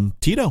from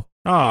Tito.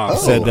 Oh.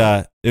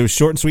 Said it was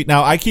short and sweet.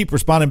 Now I keep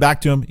responding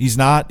back to him. He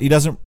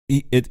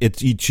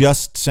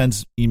just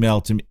sends email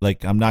to me.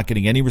 Like, I'm not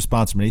getting any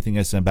response from anything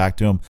I send back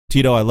to him.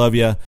 Tito, I love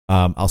you.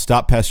 I'll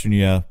stop pestering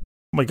you.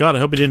 Oh my God, I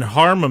hope he didn't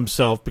harm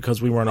himself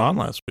because we weren't on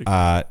last week.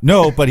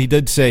 No, but he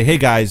did say, hey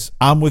guys,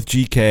 I'm with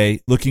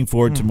GK. Looking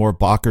forward to more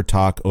Bacher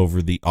talk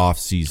over the off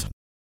season.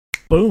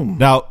 Boom.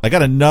 Now, I got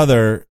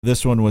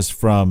this one was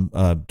from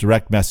a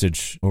direct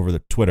message over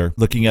the Twitter.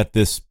 Looking at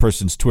this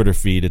person's Twitter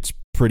feed, it's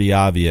pretty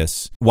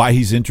obvious why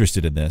he's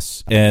interested in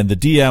this. And the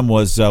DM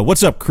was,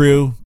 what's up,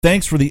 crew?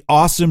 Thanks for the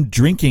awesome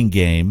drinking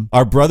game.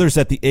 Our brothers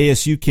at the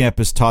ASU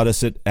campus taught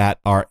us it at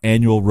our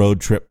annual road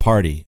trip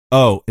party.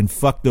 Oh, and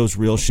fuck those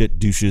real shit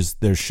douches.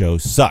 Their show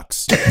sucks.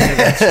 So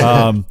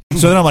then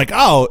I'm like,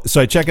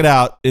 so I check it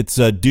out. It's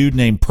a dude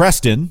named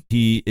Preston.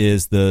 He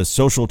is the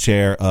social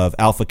chair of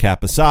Alpha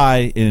Kappa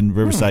Psi in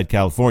Riverside,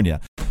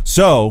 California.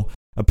 So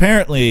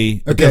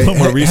apparently, I did a little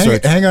more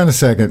research. Hang on a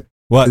second.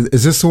 What?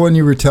 Is this the one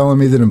you were telling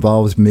me that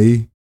involves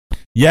me?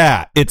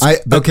 Yeah,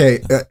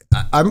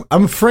 I'm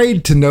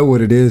afraid to know what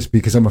it is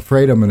because I'm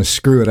afraid I'm going to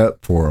screw it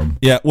up for him.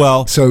 Yeah,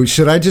 well, so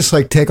should I just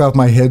take off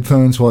my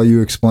headphones while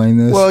you explain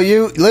this? Well,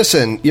 you're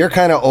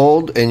kind of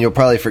old and you'll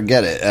probably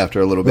forget it after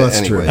a little bit. That's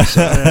anyway. True.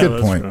 So.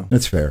 Good point. True.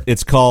 That's fair.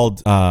 It's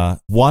called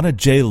Wanna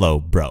J-Lo,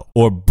 Bro,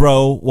 or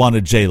Bro Wanna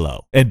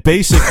J-Lo, and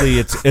basically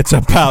it's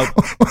about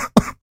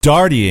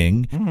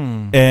dartying,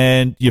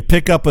 and you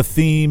pick up a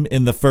theme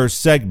in the first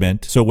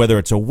segment. So whether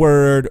it's a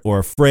word or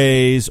a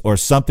phrase or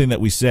something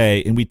that we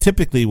say, and we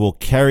typically will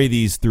carry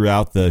these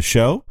throughout the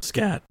show.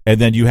 Scat.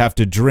 And then you have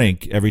to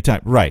drink every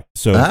time. Right.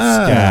 So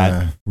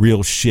scat,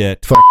 real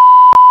shit.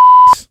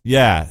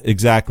 Yeah,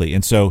 exactly.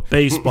 And so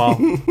baseball.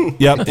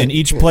 Yep. And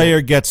each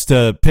player gets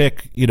to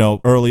pick,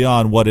 early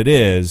on what it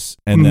is.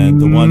 And then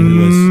the one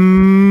who is...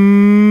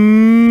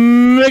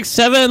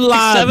 Seven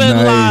live.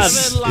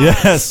 Nice.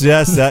 Yes.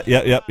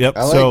 Yep.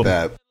 I like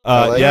that.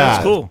 Yeah,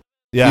 that's cool.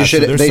 Yeah,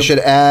 they should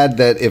add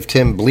that if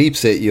Tim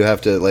bleeps it, you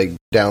have to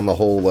down the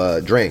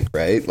whole drink,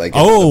 right? Like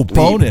bleep,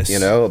 bonus. A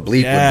bleep would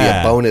be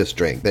a bonus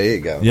drink. There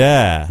you go.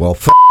 Yeah. Well,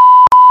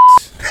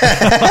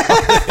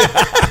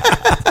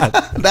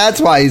 that's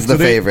why he's the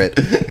favorite.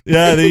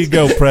 Yeah, there you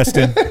go,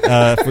 Preston.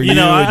 For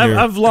you,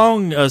 I've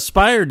long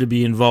aspired to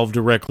be involved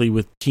directly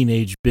with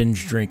teenage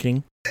binge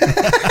drinking.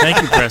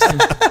 Thank you, Preston.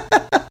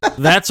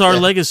 That's our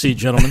legacy,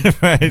 gentlemen.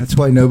 Right. That's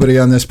why nobody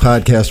on this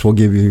podcast will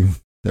give you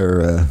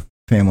their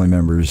family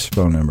members'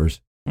 phone numbers.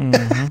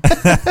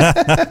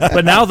 Mm-hmm.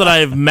 But now that I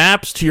have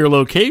maps to your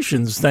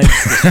locations,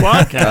 thanks to the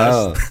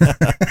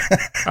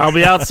Squadcast, I'll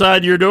be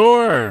outside your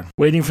door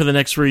waiting for the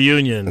next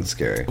reunion. That's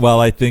scary.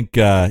 Well, I think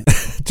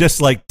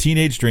just like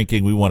teenage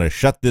drinking, we want to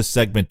shut this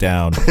segment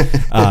down.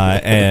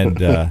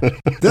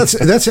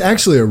 That's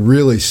actually a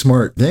really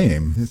smart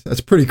game. That's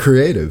pretty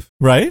creative,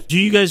 right? Do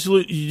you guys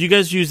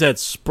use that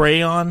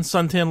spray on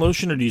suntan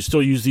lotion, or do you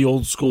still use the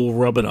old school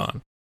rub it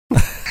on?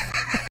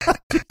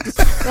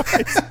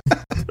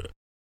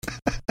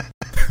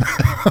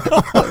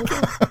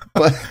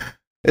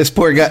 This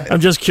poor guy. I'm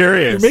just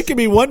curious. You're making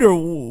me wonder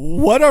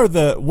what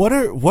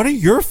are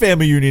your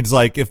family reunions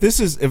like? If this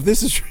is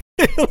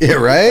Yeah,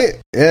 right.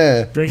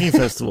 Yeah. Drinking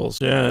festivals.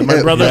 Yeah, and my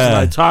brothers and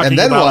I talking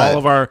about all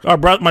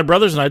of my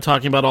brothers and I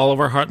talking about all of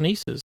our hot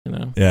nieces. You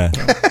know. Yeah.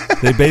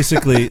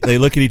 They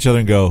look at each other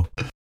and go,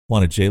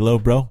 "Want a J-Lo,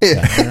 bro?"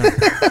 Yeah.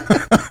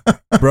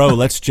 Bro,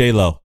 let's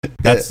J-Lo.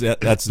 That's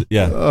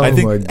yeah. Oh, I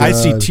think I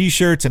see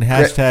T-shirts and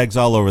hashtags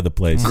all over the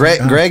place.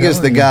 Greg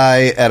is the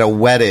guy at a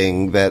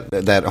wedding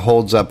that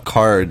holds up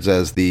cards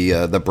as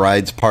the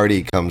bride's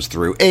party comes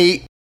through.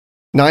 8,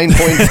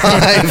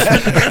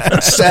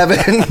 9.5,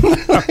 7.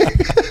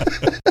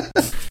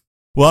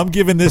 Well, I'm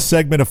giving this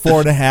segment a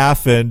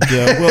 4.5, and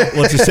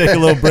we'll just take a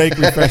little break,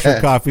 refresh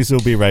our coffee, so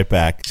we'll be right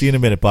back. See you in a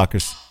minute,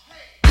 Buckers.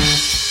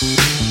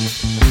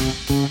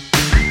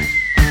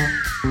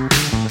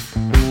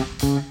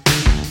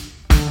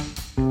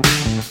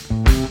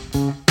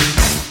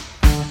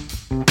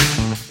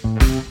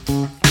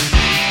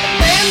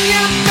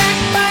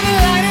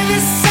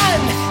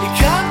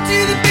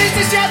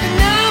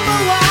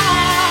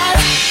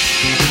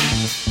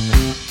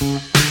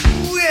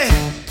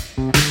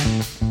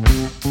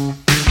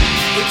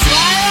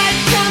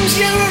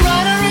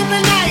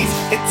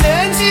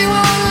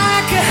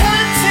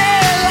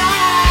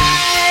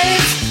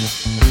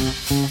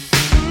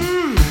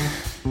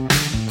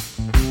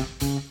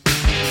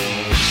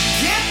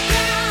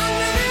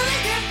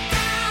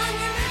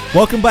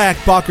 Welcome back,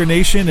 Balker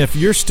Nation. If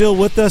you're still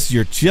with us,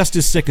 you're just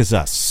as sick as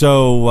us.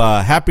 So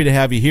happy to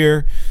have you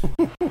here.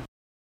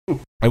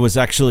 I was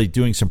actually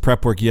doing some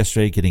prep work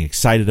yesterday, getting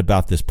excited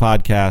about this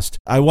podcast.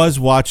 I was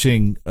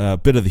watching a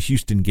bit of the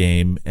Houston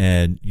game,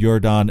 and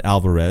Yordan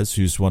Alvarez,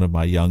 who's one of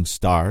my young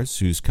stars,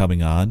 who's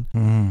coming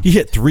on, he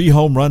hit 3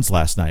 home runs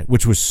last night,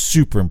 which was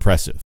super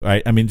impressive,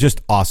 right? I mean,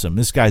 just awesome.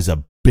 This guy's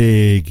a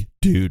big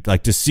dude.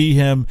 Like, to see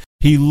him,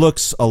 he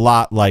looks a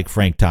lot like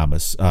Frank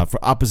Thomas, for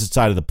opposite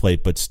side of the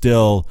plate, but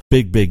still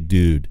big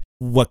dude.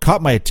 What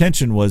caught my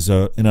attention was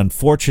an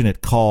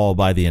unfortunate call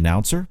by the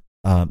announcer.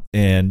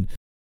 And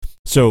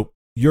so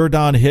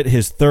Yordan hit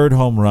his 3rd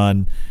home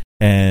run,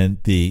 and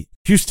the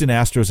Houston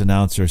Astros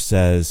announcer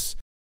says,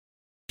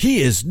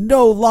 "He is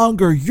no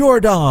longer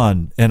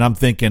Yordan." And I'm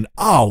thinking,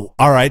 oh,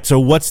 all right, so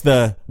what's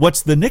the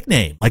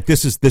nickname? Like,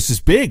 this is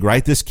big,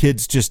 right? This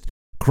kid's just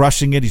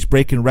crushing it. He's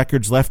breaking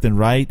records left and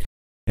right.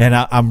 And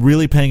I'm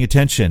really paying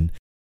attention.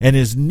 And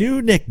his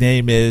new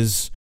nickname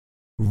is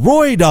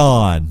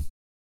Roydon.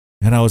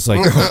 And I was like,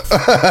 what?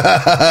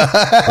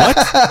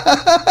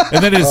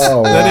 And then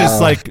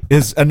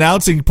his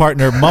announcing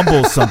partner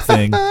mumbles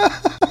something,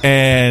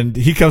 and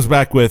he comes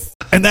back with,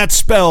 and that's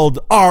spelled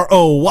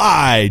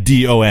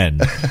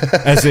Roydon,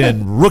 as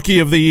in Rookie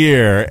of the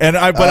Year. And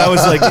I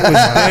was like, it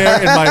was there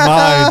in my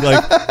mind,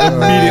 like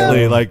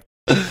immediately, like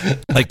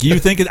you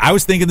thinking, I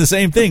was thinking the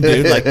same thing,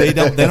 dude. Like, they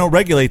don't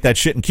regulate that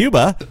shit in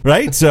Cuba,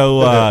 right?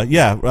 So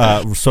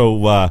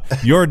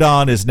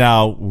Yordan is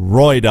now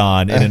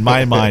Roydon, and in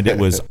my mind it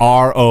was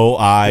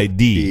Roidon.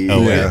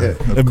 Yeah,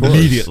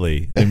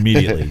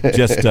 Immediately,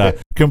 just a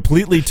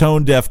completely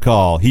tone deaf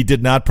call. He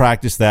did not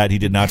practice that. He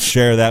did not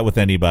share that with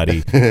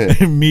anybody.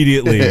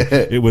 Immediately,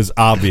 it was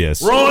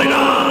obvious. Roydon.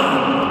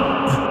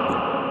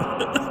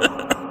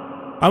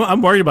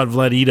 I'm worried about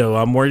Vladito.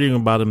 I'm worried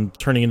about him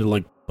turning into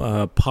like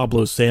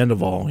Pablo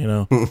Sandoval, you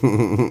know.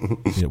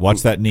 Yeah,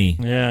 watch that knee.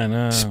 Yeah,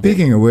 no.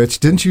 Speaking of which,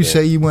 didn't you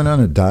say you went on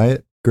a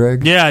diet,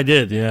 Greg? Yeah, I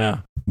did.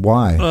 Yeah.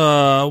 Why?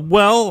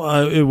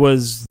 It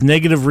was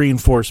negative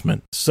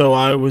reinforcement. So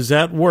I was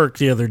at work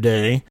the other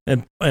day,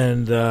 and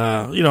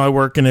I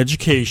work in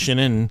education,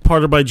 and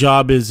part of my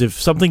job is if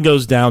something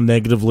goes down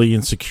negatively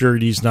and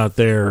security's not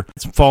there,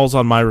 it falls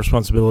on my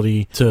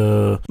responsibility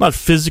to not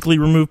physically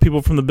remove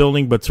people from the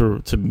building, but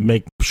to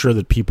make sure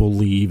that people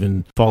leave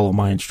and follow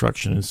my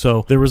instruction. And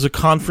so there was a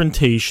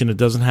confrontation. It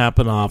doesn't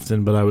happen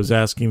often, but I was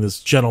asking this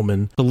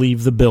gentleman to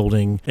leave the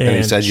building. And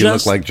he said, you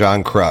look like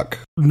John Kruk.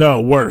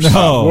 No, worse.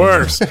 No.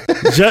 Worse.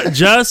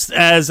 Just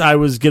as I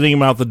was getting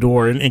him out the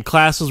door, and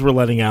classes were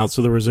letting out,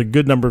 so there was a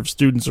good number of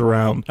students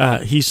around,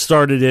 he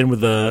started in with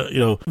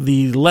the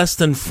less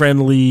than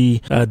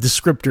friendly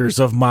descriptors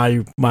of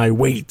my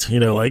weight,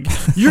 like,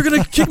 you're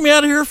gonna kick me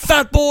out of here,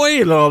 fat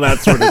boy, and all that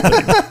sort of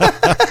thing.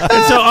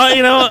 And so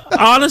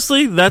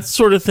honestly, that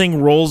sort of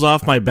thing rolls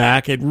off my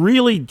back. It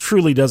really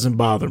truly doesn't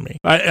bother me.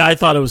 I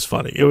thought it was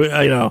funny,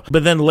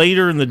 but then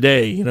later in the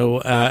day,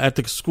 at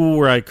the school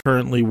where I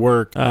currently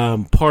work,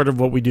 part of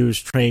what we do is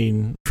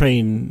train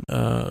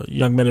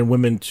young men and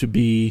women to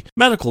be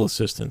medical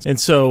assistants. And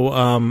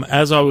so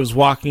as I was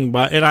walking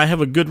by, and I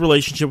have a good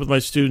relationship with my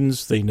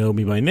students, they know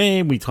me by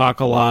name, we talk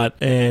a lot,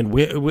 and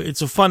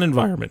it's a fun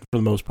environment for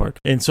the most part.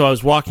 And so I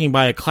was walking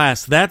by a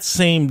class that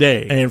same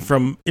day, and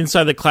from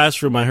inside the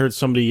classroom I heard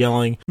somebody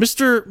yelling,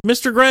 Mr.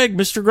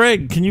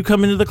 Greg, can you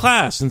come into the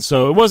class? And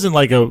so it wasn't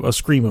like a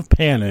scream of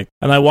panic.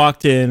 And I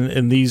walked in,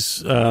 and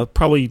these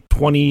probably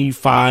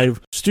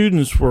 25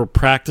 students were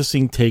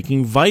practicing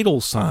taking vital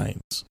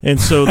signs. And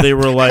so they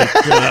were like,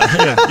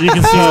 you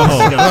can see where this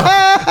is going.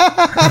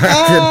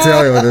 I can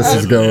tell you where this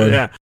is going.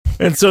 Yeah.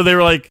 And so they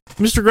were like,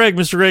 Mr.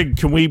 Greg,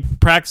 can we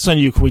practice on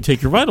you? Can we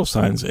take your vital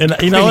signs? And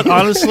you know what?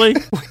 Honestly,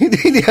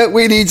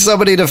 we need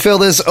somebody to fill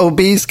this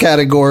obese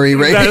category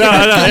right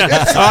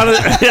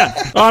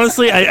yeah.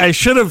 Honestly, I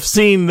should have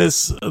seen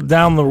this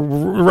around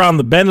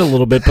the bend a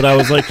little bit, but I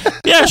was like,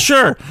 yeah,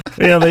 sure.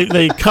 You know,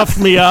 they cuffed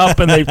me up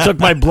and they took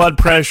my blood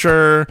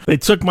pressure. They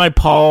took my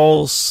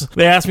pulse.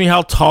 They asked me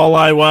how tall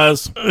I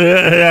was.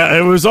 Yeah,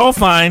 it was all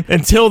fine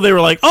until they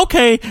were like,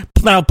 okay,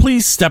 now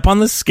please step on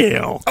the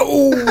scale.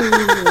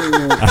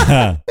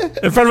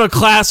 In front of a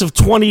class of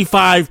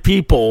 25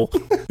 people,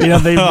 you know,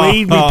 they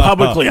weighed me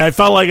publicly. I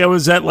felt like I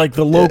was at like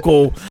the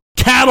local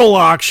cattle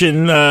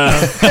auction,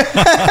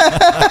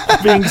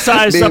 being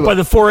sized up by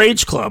the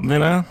 4-H club. You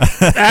know,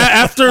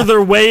 after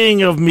their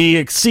weighing of me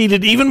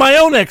exceeded even my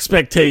own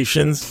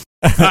expectations,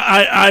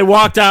 I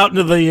walked out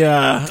into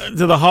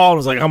the hall and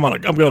was like, I'm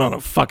going on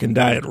a fucking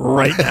diet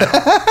right now.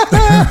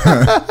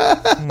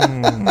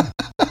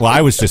 Well,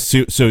 I was just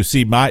so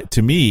see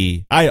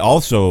I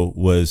also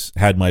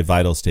had my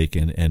vitals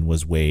taken and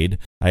was weighed.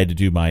 I had to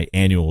do my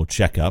annual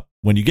checkup.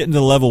 When you get into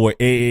the level where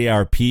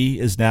AARP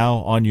is now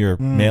on your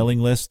mailing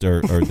list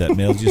or that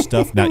mails you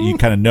stuff, now you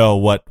kind of know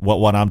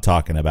what I'm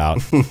talking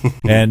about.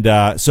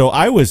 And so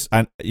I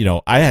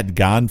had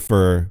gone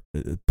for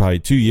probably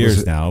 2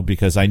 years now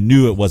because I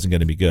knew it wasn't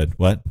going to be good.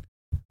 What?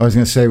 I was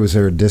going to say, was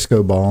there a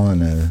disco ball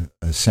and a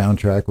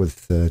soundtrack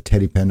with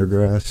Teddy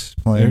Pendergrass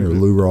playing or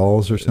Lou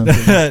Rawls or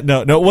something?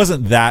 No, it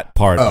wasn't that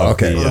part. Oh,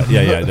 okay. No,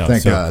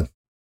 Thank God.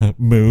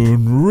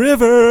 Moon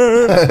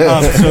River.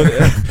 So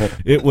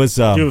it was.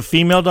 Do you have a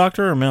female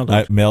doctor or a male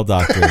doctor? Male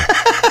doctor.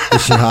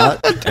 Is she hot?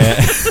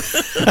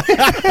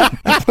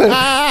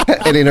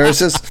 Any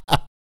nurses?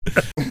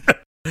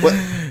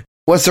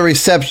 What's the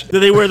reception? Do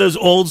they wear those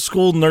old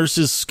school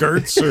nurses'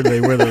 skirts, or do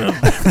they wear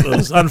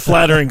those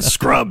unflattering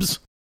scrubs?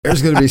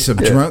 There's going to be some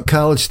drunk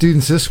college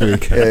students this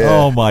week.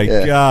 Oh my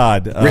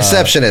God!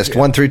 Receptionist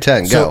 1 through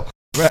 10. Go.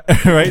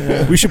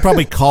 Right. We should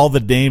probably call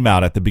the name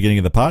out at the beginning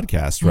of the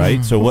podcast,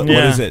 right? So what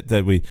is it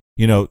that we,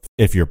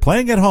 if you're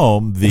playing at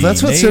home,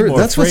 that's what's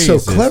so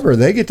clever.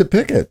 They get to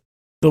pick it.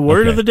 The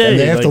word of the day. And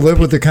they have to live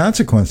with the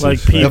consequences.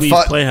 Like Pee-wee's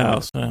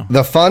Playhouse. Yeah.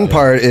 The fun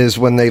part is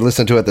when they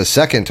listen to it the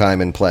second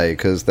time and play,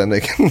 because then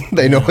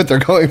they know what they're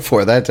going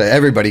for.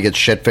 Everybody gets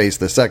shit-faced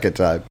the second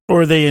time.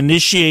 Or they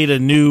initiate a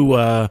new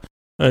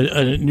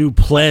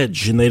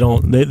pledge, and they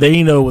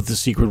know what the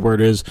secret word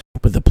is,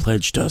 but the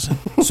pledge doesn't.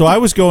 So I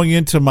was going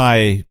into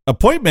my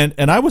appointment,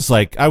 and I was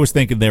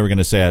thinking they were going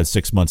to say I had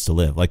 6 months to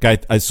live. Like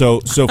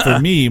so for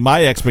me,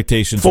 my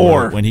expectations 4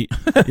 were when he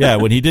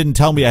didn't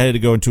tell me I had to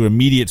go into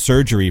immediate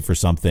surgery for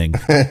something.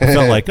 I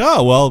felt like,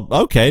 oh well,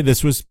 okay,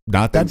 this was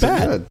not that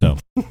bad. So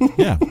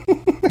yeah,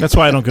 that's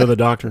why I don't go to the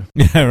doctor.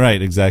 Yeah,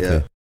 right, exactly.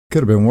 Yeah.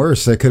 Could have been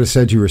worse. They could have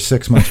said you were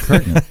 6 months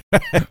pregnant.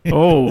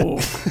 Oh.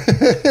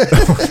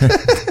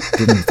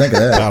 Didn't even think of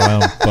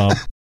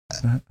that.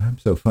 I'm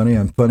so funny.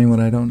 I'm funny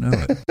when I don't know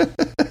it.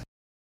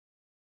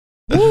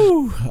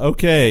 Woo.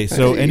 Okay.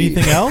 So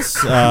anything else?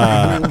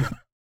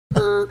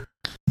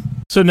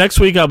 So next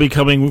week I'll be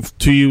coming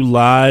to you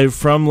live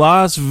from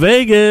Las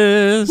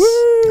Vegas. Woo.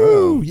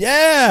 Oh.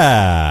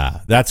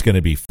 Yeah. That's going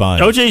to be fun.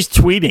 OJ's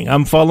tweeting.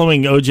 I'm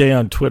following OJ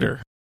on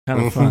Twitter.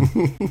 Kind of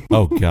fun.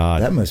 Oh,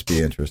 God. That must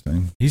be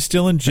interesting. He's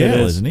still in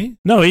jail, isn't he?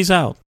 No, he's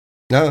out.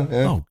 No.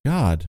 Yeah. Oh,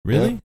 God.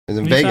 Really? Yeah. He's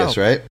in Vegas, out.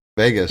 right?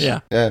 Vegas. Yeah.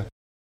 Yeah.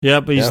 Yeah,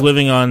 but he's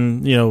living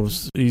on,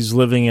 he's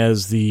living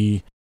as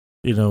the,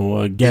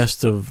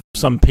 guest of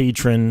some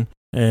patron,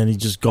 and he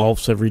just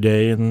golfs every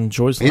day and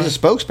enjoys life. He's a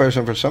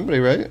spokesperson for somebody,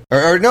 right?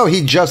 Or no,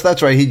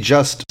 that's right. He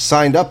just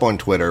signed up on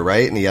Twitter,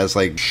 right? And he has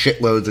like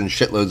shitloads and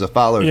shitloads of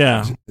followers.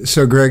 Yeah.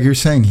 So, Greg, you're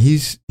saying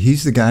he's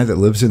the guy that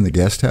lives in the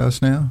guest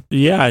house now?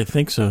 Yeah, I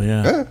think so,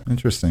 yeah.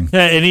 Interesting.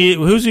 Yeah, and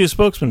who's he a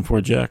spokesman for,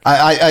 Jack?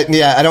 I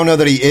don't know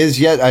that he is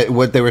yet.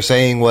 What they were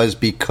saying was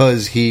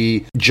because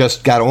he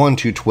just got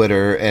onto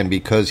Twitter and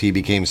because he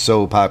became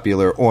so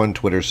popular on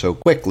Twitter so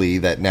quickly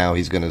that now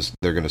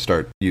they're gonna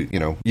start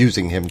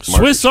using him. To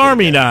Swiss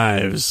Army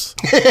knives.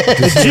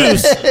 The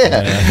juice.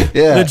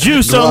 Yeah. The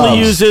juice Gloves. only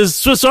uses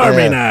Swiss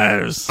Army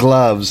knives.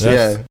 Gloves.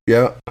 Yeah.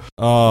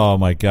 Oh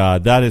my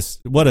God, that is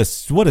what a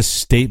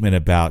statement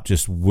about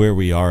just where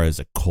we are as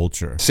a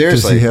culture.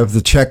 Seriously. Does he have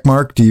the check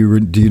mark? Do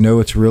you know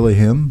it's really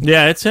him?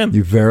 Yeah, it's him.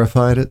 You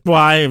verified it? Well,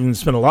 I haven't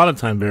spent a lot of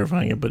time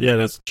verifying it, but yeah,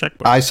 that's a check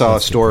mark. I saw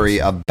a story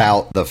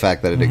about the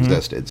fact that it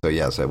existed. So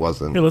yes, it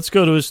wasn't. Hey,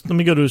 let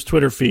me go to his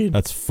Twitter feed.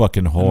 That's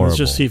fucking horrible. Let's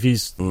just see if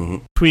he's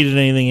tweeted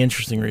anything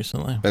interesting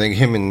recently. I think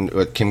him and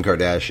Kim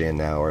Kardashian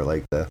now are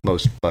like the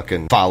most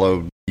fucking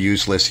followed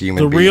useless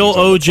human the beings. real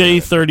on the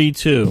OJ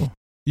 32.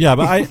 Yeah,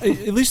 but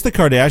at least the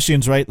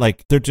Kardashians, right?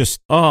 Like they're just.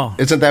 Oh,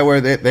 Isn't that where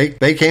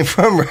they came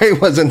from, right?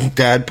 Wasn't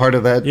Dad part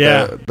of that,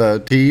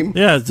 the team?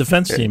 yeah, it's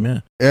defense team, yeah.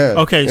 Yeah.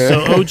 Okay,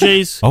 so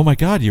OJ's... Oh, my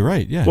God, you're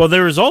right, yeah. Well,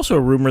 there is also a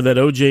rumor that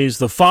OJ's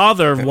the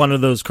father of one of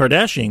those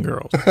Kardashian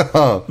girls.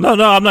 Oh.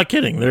 No, I'm not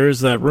kidding. There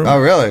is that rumor. Oh,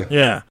 really?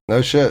 Yeah.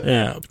 No shit.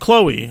 Yeah.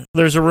 Chloe.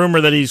 There's a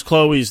rumor that he's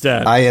Chloe's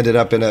dad. I ended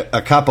up in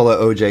a couple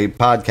of OJ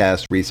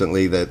podcasts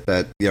recently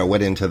that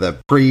went into the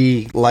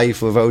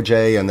pre-life of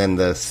OJ and then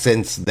the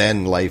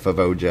since-then life of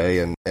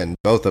OJ, and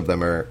both of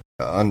them are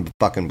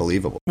unfucking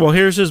believable. Well,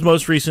 here's his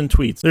most recent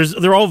tweets.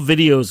 They're all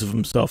videos of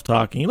himself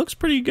talking. He looks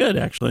pretty good,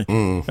 actually.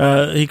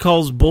 He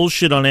calls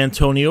bullshit on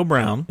Antonio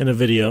Brown in a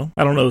video.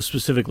 I don't know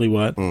specifically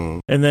what.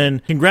 And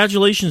then,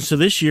 congratulations to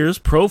this year's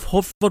Pro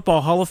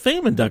Football Hall of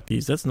Fame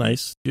inductees. That's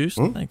nice, Juice.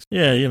 Thanks.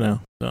 Yeah,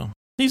 so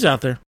he's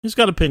out there. He's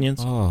got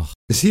opinions. Oh.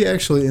 Is he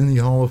actually in the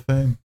Hall of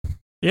Fame?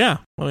 Yeah.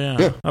 Well, yeah.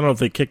 I don't know if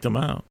they kicked him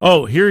out.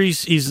 Oh, here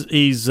he's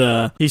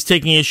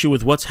taking issue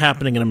with what's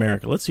happening in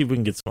America. Let's see if we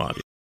can get some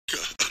audio.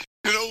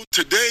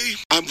 Today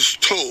I was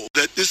told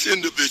that this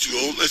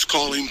individual, let's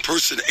call him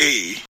person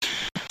A,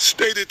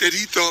 stated that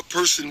he thought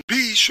person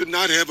B should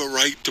not have a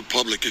right to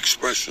public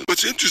expression.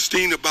 What's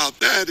interesting about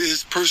that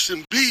is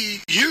person B,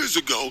 years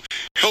ago,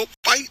 helped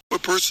fight for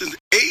person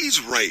A's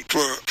right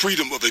for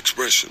freedom of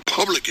expression,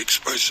 public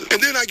expression.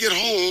 And then I get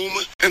home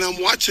and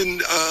I'm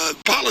watching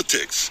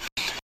politics.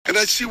 And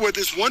I see where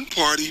this one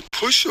party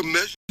push a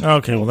measure.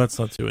 Okay, well, that's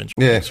not too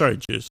interesting. Yeah. Sorry,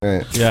 Juice.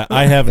 Yeah,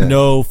 I have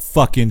no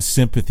fucking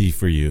sympathy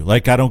for you.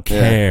 Like, I don't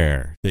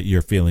care that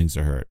your feelings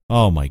are hurt.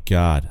 Oh, my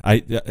God.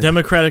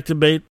 Democratic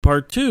debate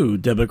part 2.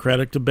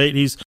 Democratic debate.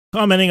 He's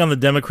commenting on the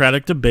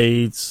Democratic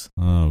debates.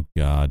 Oh,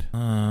 God.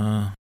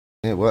 Yeah,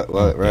 what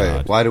Oh, right.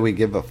 God. Why do we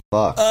give a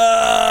fuck?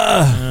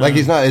 Like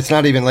it's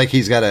not even like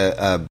he's got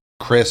a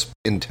crisp,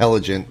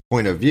 intelligent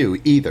point of view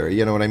either.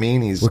 You know what I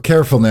mean? We're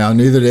careful now.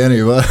 Neither do any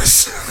of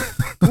us.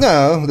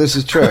 No, this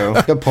is true.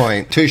 Good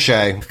point. Touche.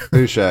 Yeah,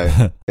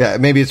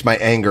 maybe it's my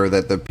anger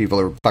that the people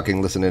are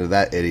fucking listening to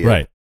that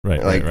idiot.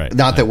 Right.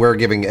 Not that we're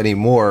giving any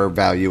more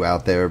value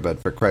out there,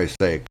 but for Christ's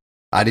sake,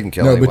 I didn't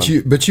kill anyone.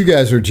 but you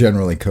guys are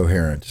generally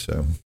coherent,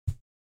 so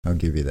I'll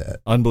give you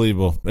that.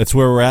 Unbelievable. That's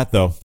where we're at,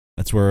 though.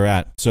 That's where we're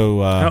at. So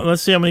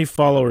let's see how many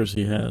followers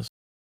he has.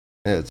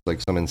 Yeah, it's like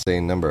some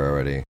insane number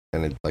already,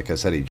 and like I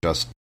said, he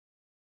just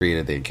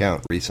created the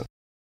account recently.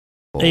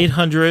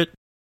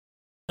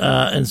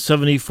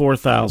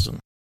 874,000.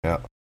 Yeah.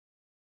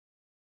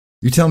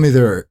 You tell me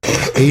there are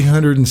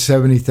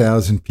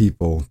 870,000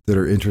 people that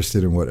are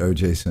interested in what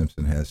O.J.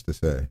 Simpson has to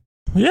say.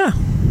 Yeah.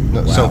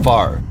 No, Wow.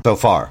 So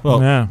far.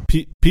 Well, yeah.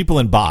 People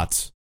and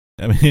bots.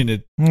 I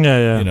mean,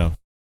 Well,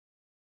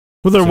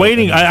 they're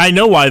waiting. I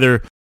know why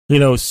they're,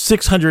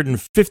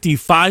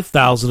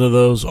 655,000 of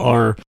those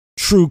are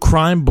true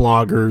crime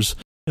bloggers,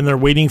 and they're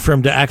waiting for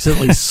him to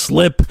accidentally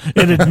slip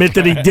and admit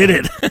that he did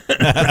it,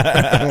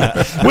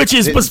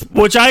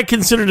 which I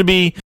consider to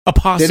be a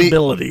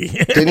possibility.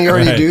 Didn't he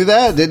already do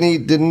that? Didn't he?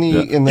 In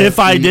the, If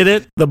I Did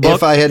It, the book.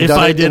 If I had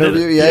done it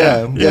interview,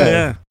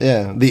 yeah.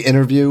 The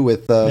interview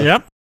with.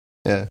 Yep.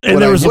 Yeah. And what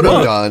there was I would a book.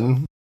 have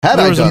done had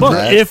there I was done a book.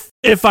 that.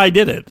 If I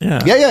Did It, yeah.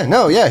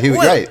 He was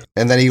right,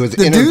 and then he was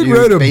The interviewed. dude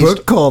wrote a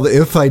book called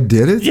 "If I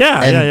Did It."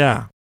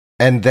 Yeah.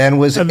 And then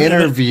was And then-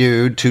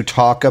 interviewed to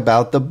talk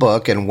about the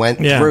book and went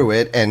through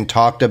it and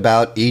talked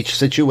about each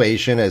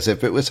situation as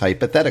if it was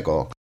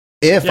hypothetical.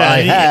 If I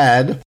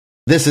had,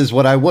 this is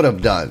what I would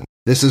have done.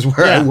 This is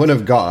where I would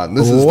have gone.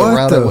 This is What the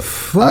route. the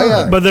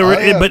fuck? But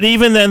but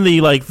even then,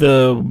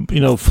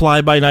 the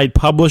fly by night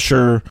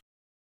publisher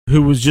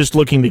who was just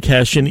looking to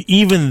cash in,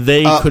 even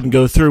they couldn't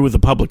go through with the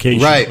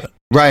publication.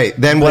 Right.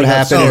 Then what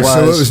happened was...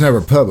 So it was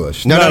never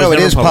published. No, it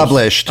is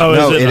published. Oh,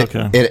 no, is it?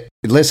 Okay.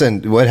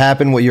 Listen, what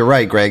happened... Well, you're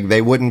right, Greg.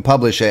 They wouldn't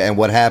publish it, and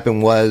what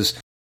happened was...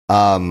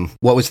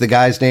 what was the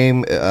guy's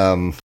name?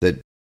 That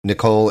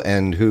Nicole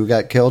and who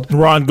got killed?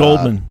 Ron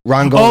Goldman.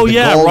 Ron Goldman. Oh,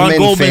 yeah, Goldman Ron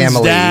Goldman's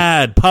family.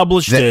 Dad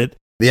published it.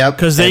 Yep,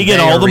 because they get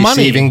are all the money.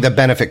 Receiving the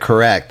benefit,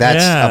 correct?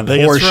 That's a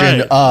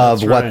portion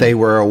of what they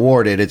were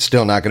awarded. It's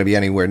still not going to be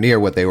anywhere near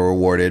what they were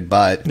awarded,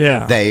 but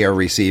they are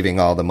receiving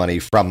all the money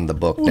from the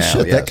book now.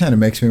 Shit, that kind of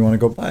makes me want to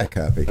go buy a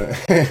copy.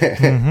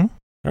 Mm-hmm.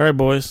 All right,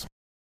 boys.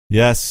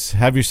 Yes,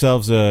 have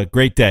yourselves a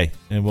great day,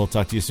 and we'll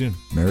talk to you soon.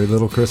 Merry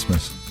little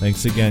Christmas.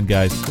 Thanks again,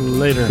 guys.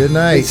 Later. Good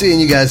night. Good seeing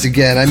you guys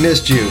again. I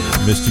missed you.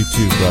 Missed you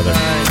too, brother.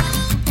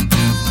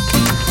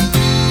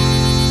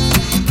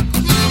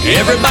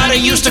 Everybody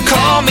used to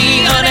call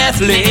me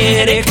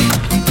unathletic,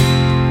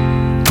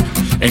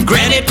 and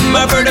granted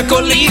my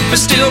vertical leap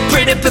is still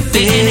pretty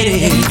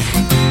pathetic,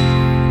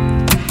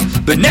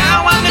 but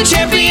now I'm the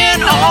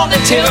champion on the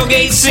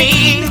tailgate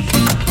scene.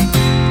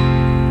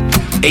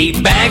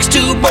 8 bags,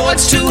 2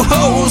 boards, 2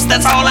 hoes,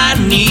 that's all I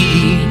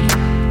need.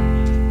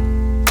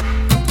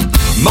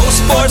 Most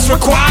sports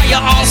require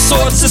all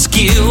sorts of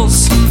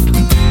skills,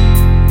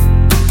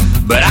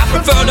 but I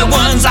prefer the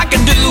ones I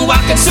can do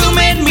while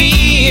consuming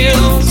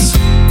meals.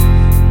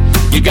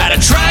 You gotta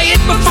try it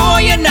before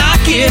you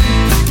knock it.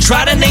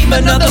 Try to name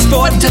another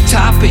sport to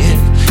top it.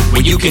 When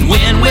Well, you can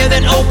win with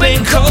an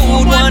open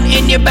code, one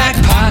in your back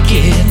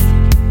pocket,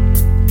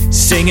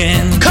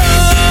 singing Cornhole,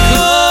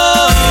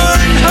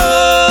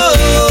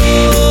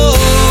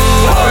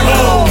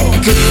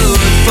 good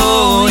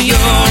for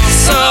your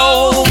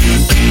soul.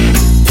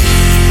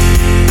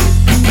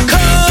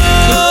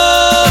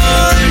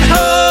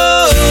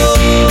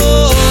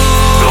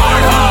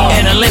 Cornhole,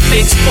 an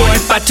Olympic sport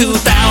by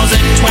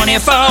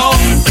 2024.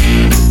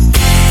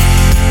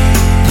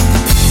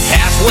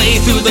 Halfway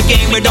through the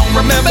game, we don't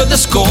remember the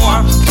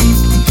score,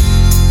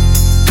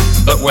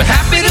 but we're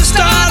happy to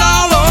start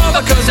all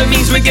over, because it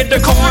means we get to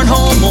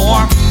cornhole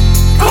more.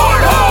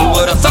 Cornhole! Who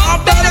would have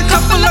thought that a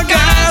couple of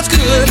guys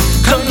could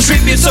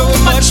contribute so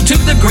much to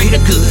the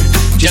greater good,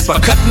 just by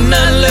cutting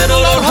a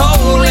little old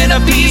hole in a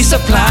piece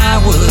of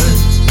plywood?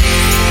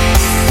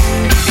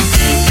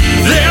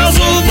 There's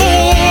a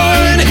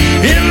void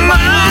in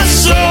my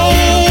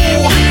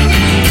soul,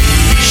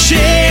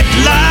 shaped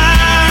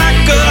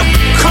like a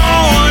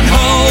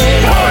cornhole.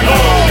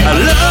 I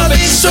love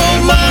it so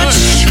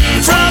much.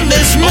 From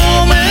this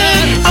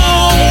moment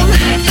on,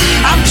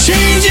 I'm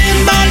changing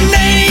my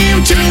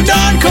name to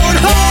Don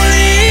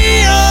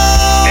Cornholio.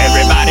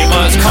 Everybody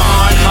was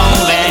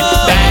cornholing,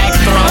 bag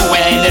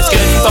throwing. It's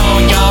good for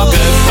your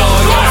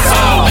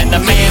soul. And the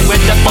man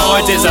with the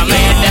boards is a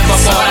man never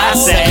bored, I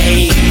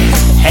say.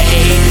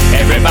 Hey,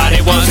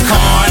 everybody was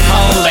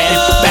cornholing,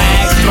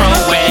 bag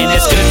throwing.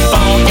 It's good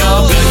for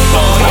your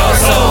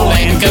soul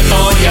and good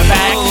for your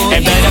back.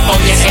 And better for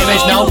your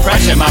image, no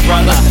pressure, my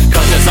brother,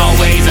 cause there's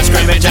always a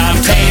scrimmage. I'm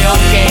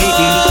tailgating,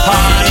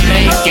 party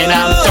making,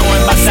 I'm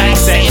throwing my sack,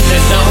 saying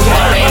there's no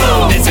way.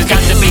 This has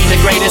got to be the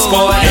greatest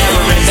sport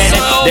ever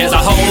invented. There's a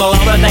hole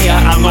over there,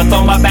 I'm gonna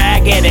throw my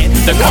bag in it.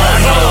 The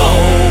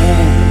cornhole.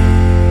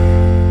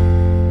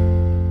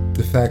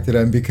 The fact that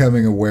I'm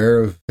becoming aware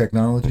of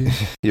technology,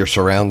 Your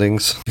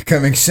surroundings.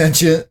 becoming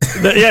sentient.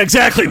 Yeah,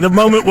 exactly. The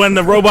moment when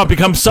the robot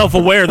becomes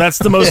self-aware, that's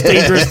the most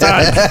dangerous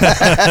time.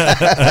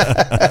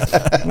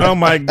 Oh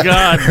my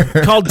God!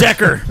 Call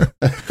Decker.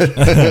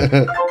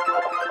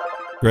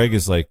 Greg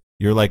is like,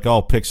 you're like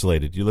all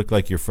pixelated. You look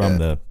like you're from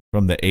the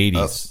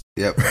 80s.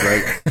 Yep,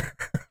 right.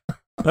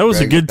 That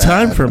was a Greg good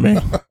time for me.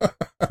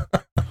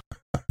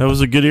 That was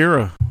a good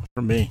era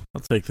for me.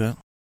 I'll take that.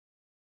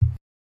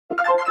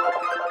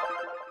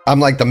 I'm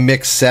like the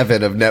Mix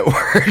 7 of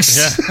networks.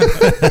 Yeah.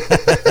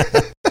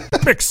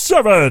 Mix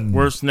 7.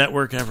 Worst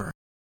network ever.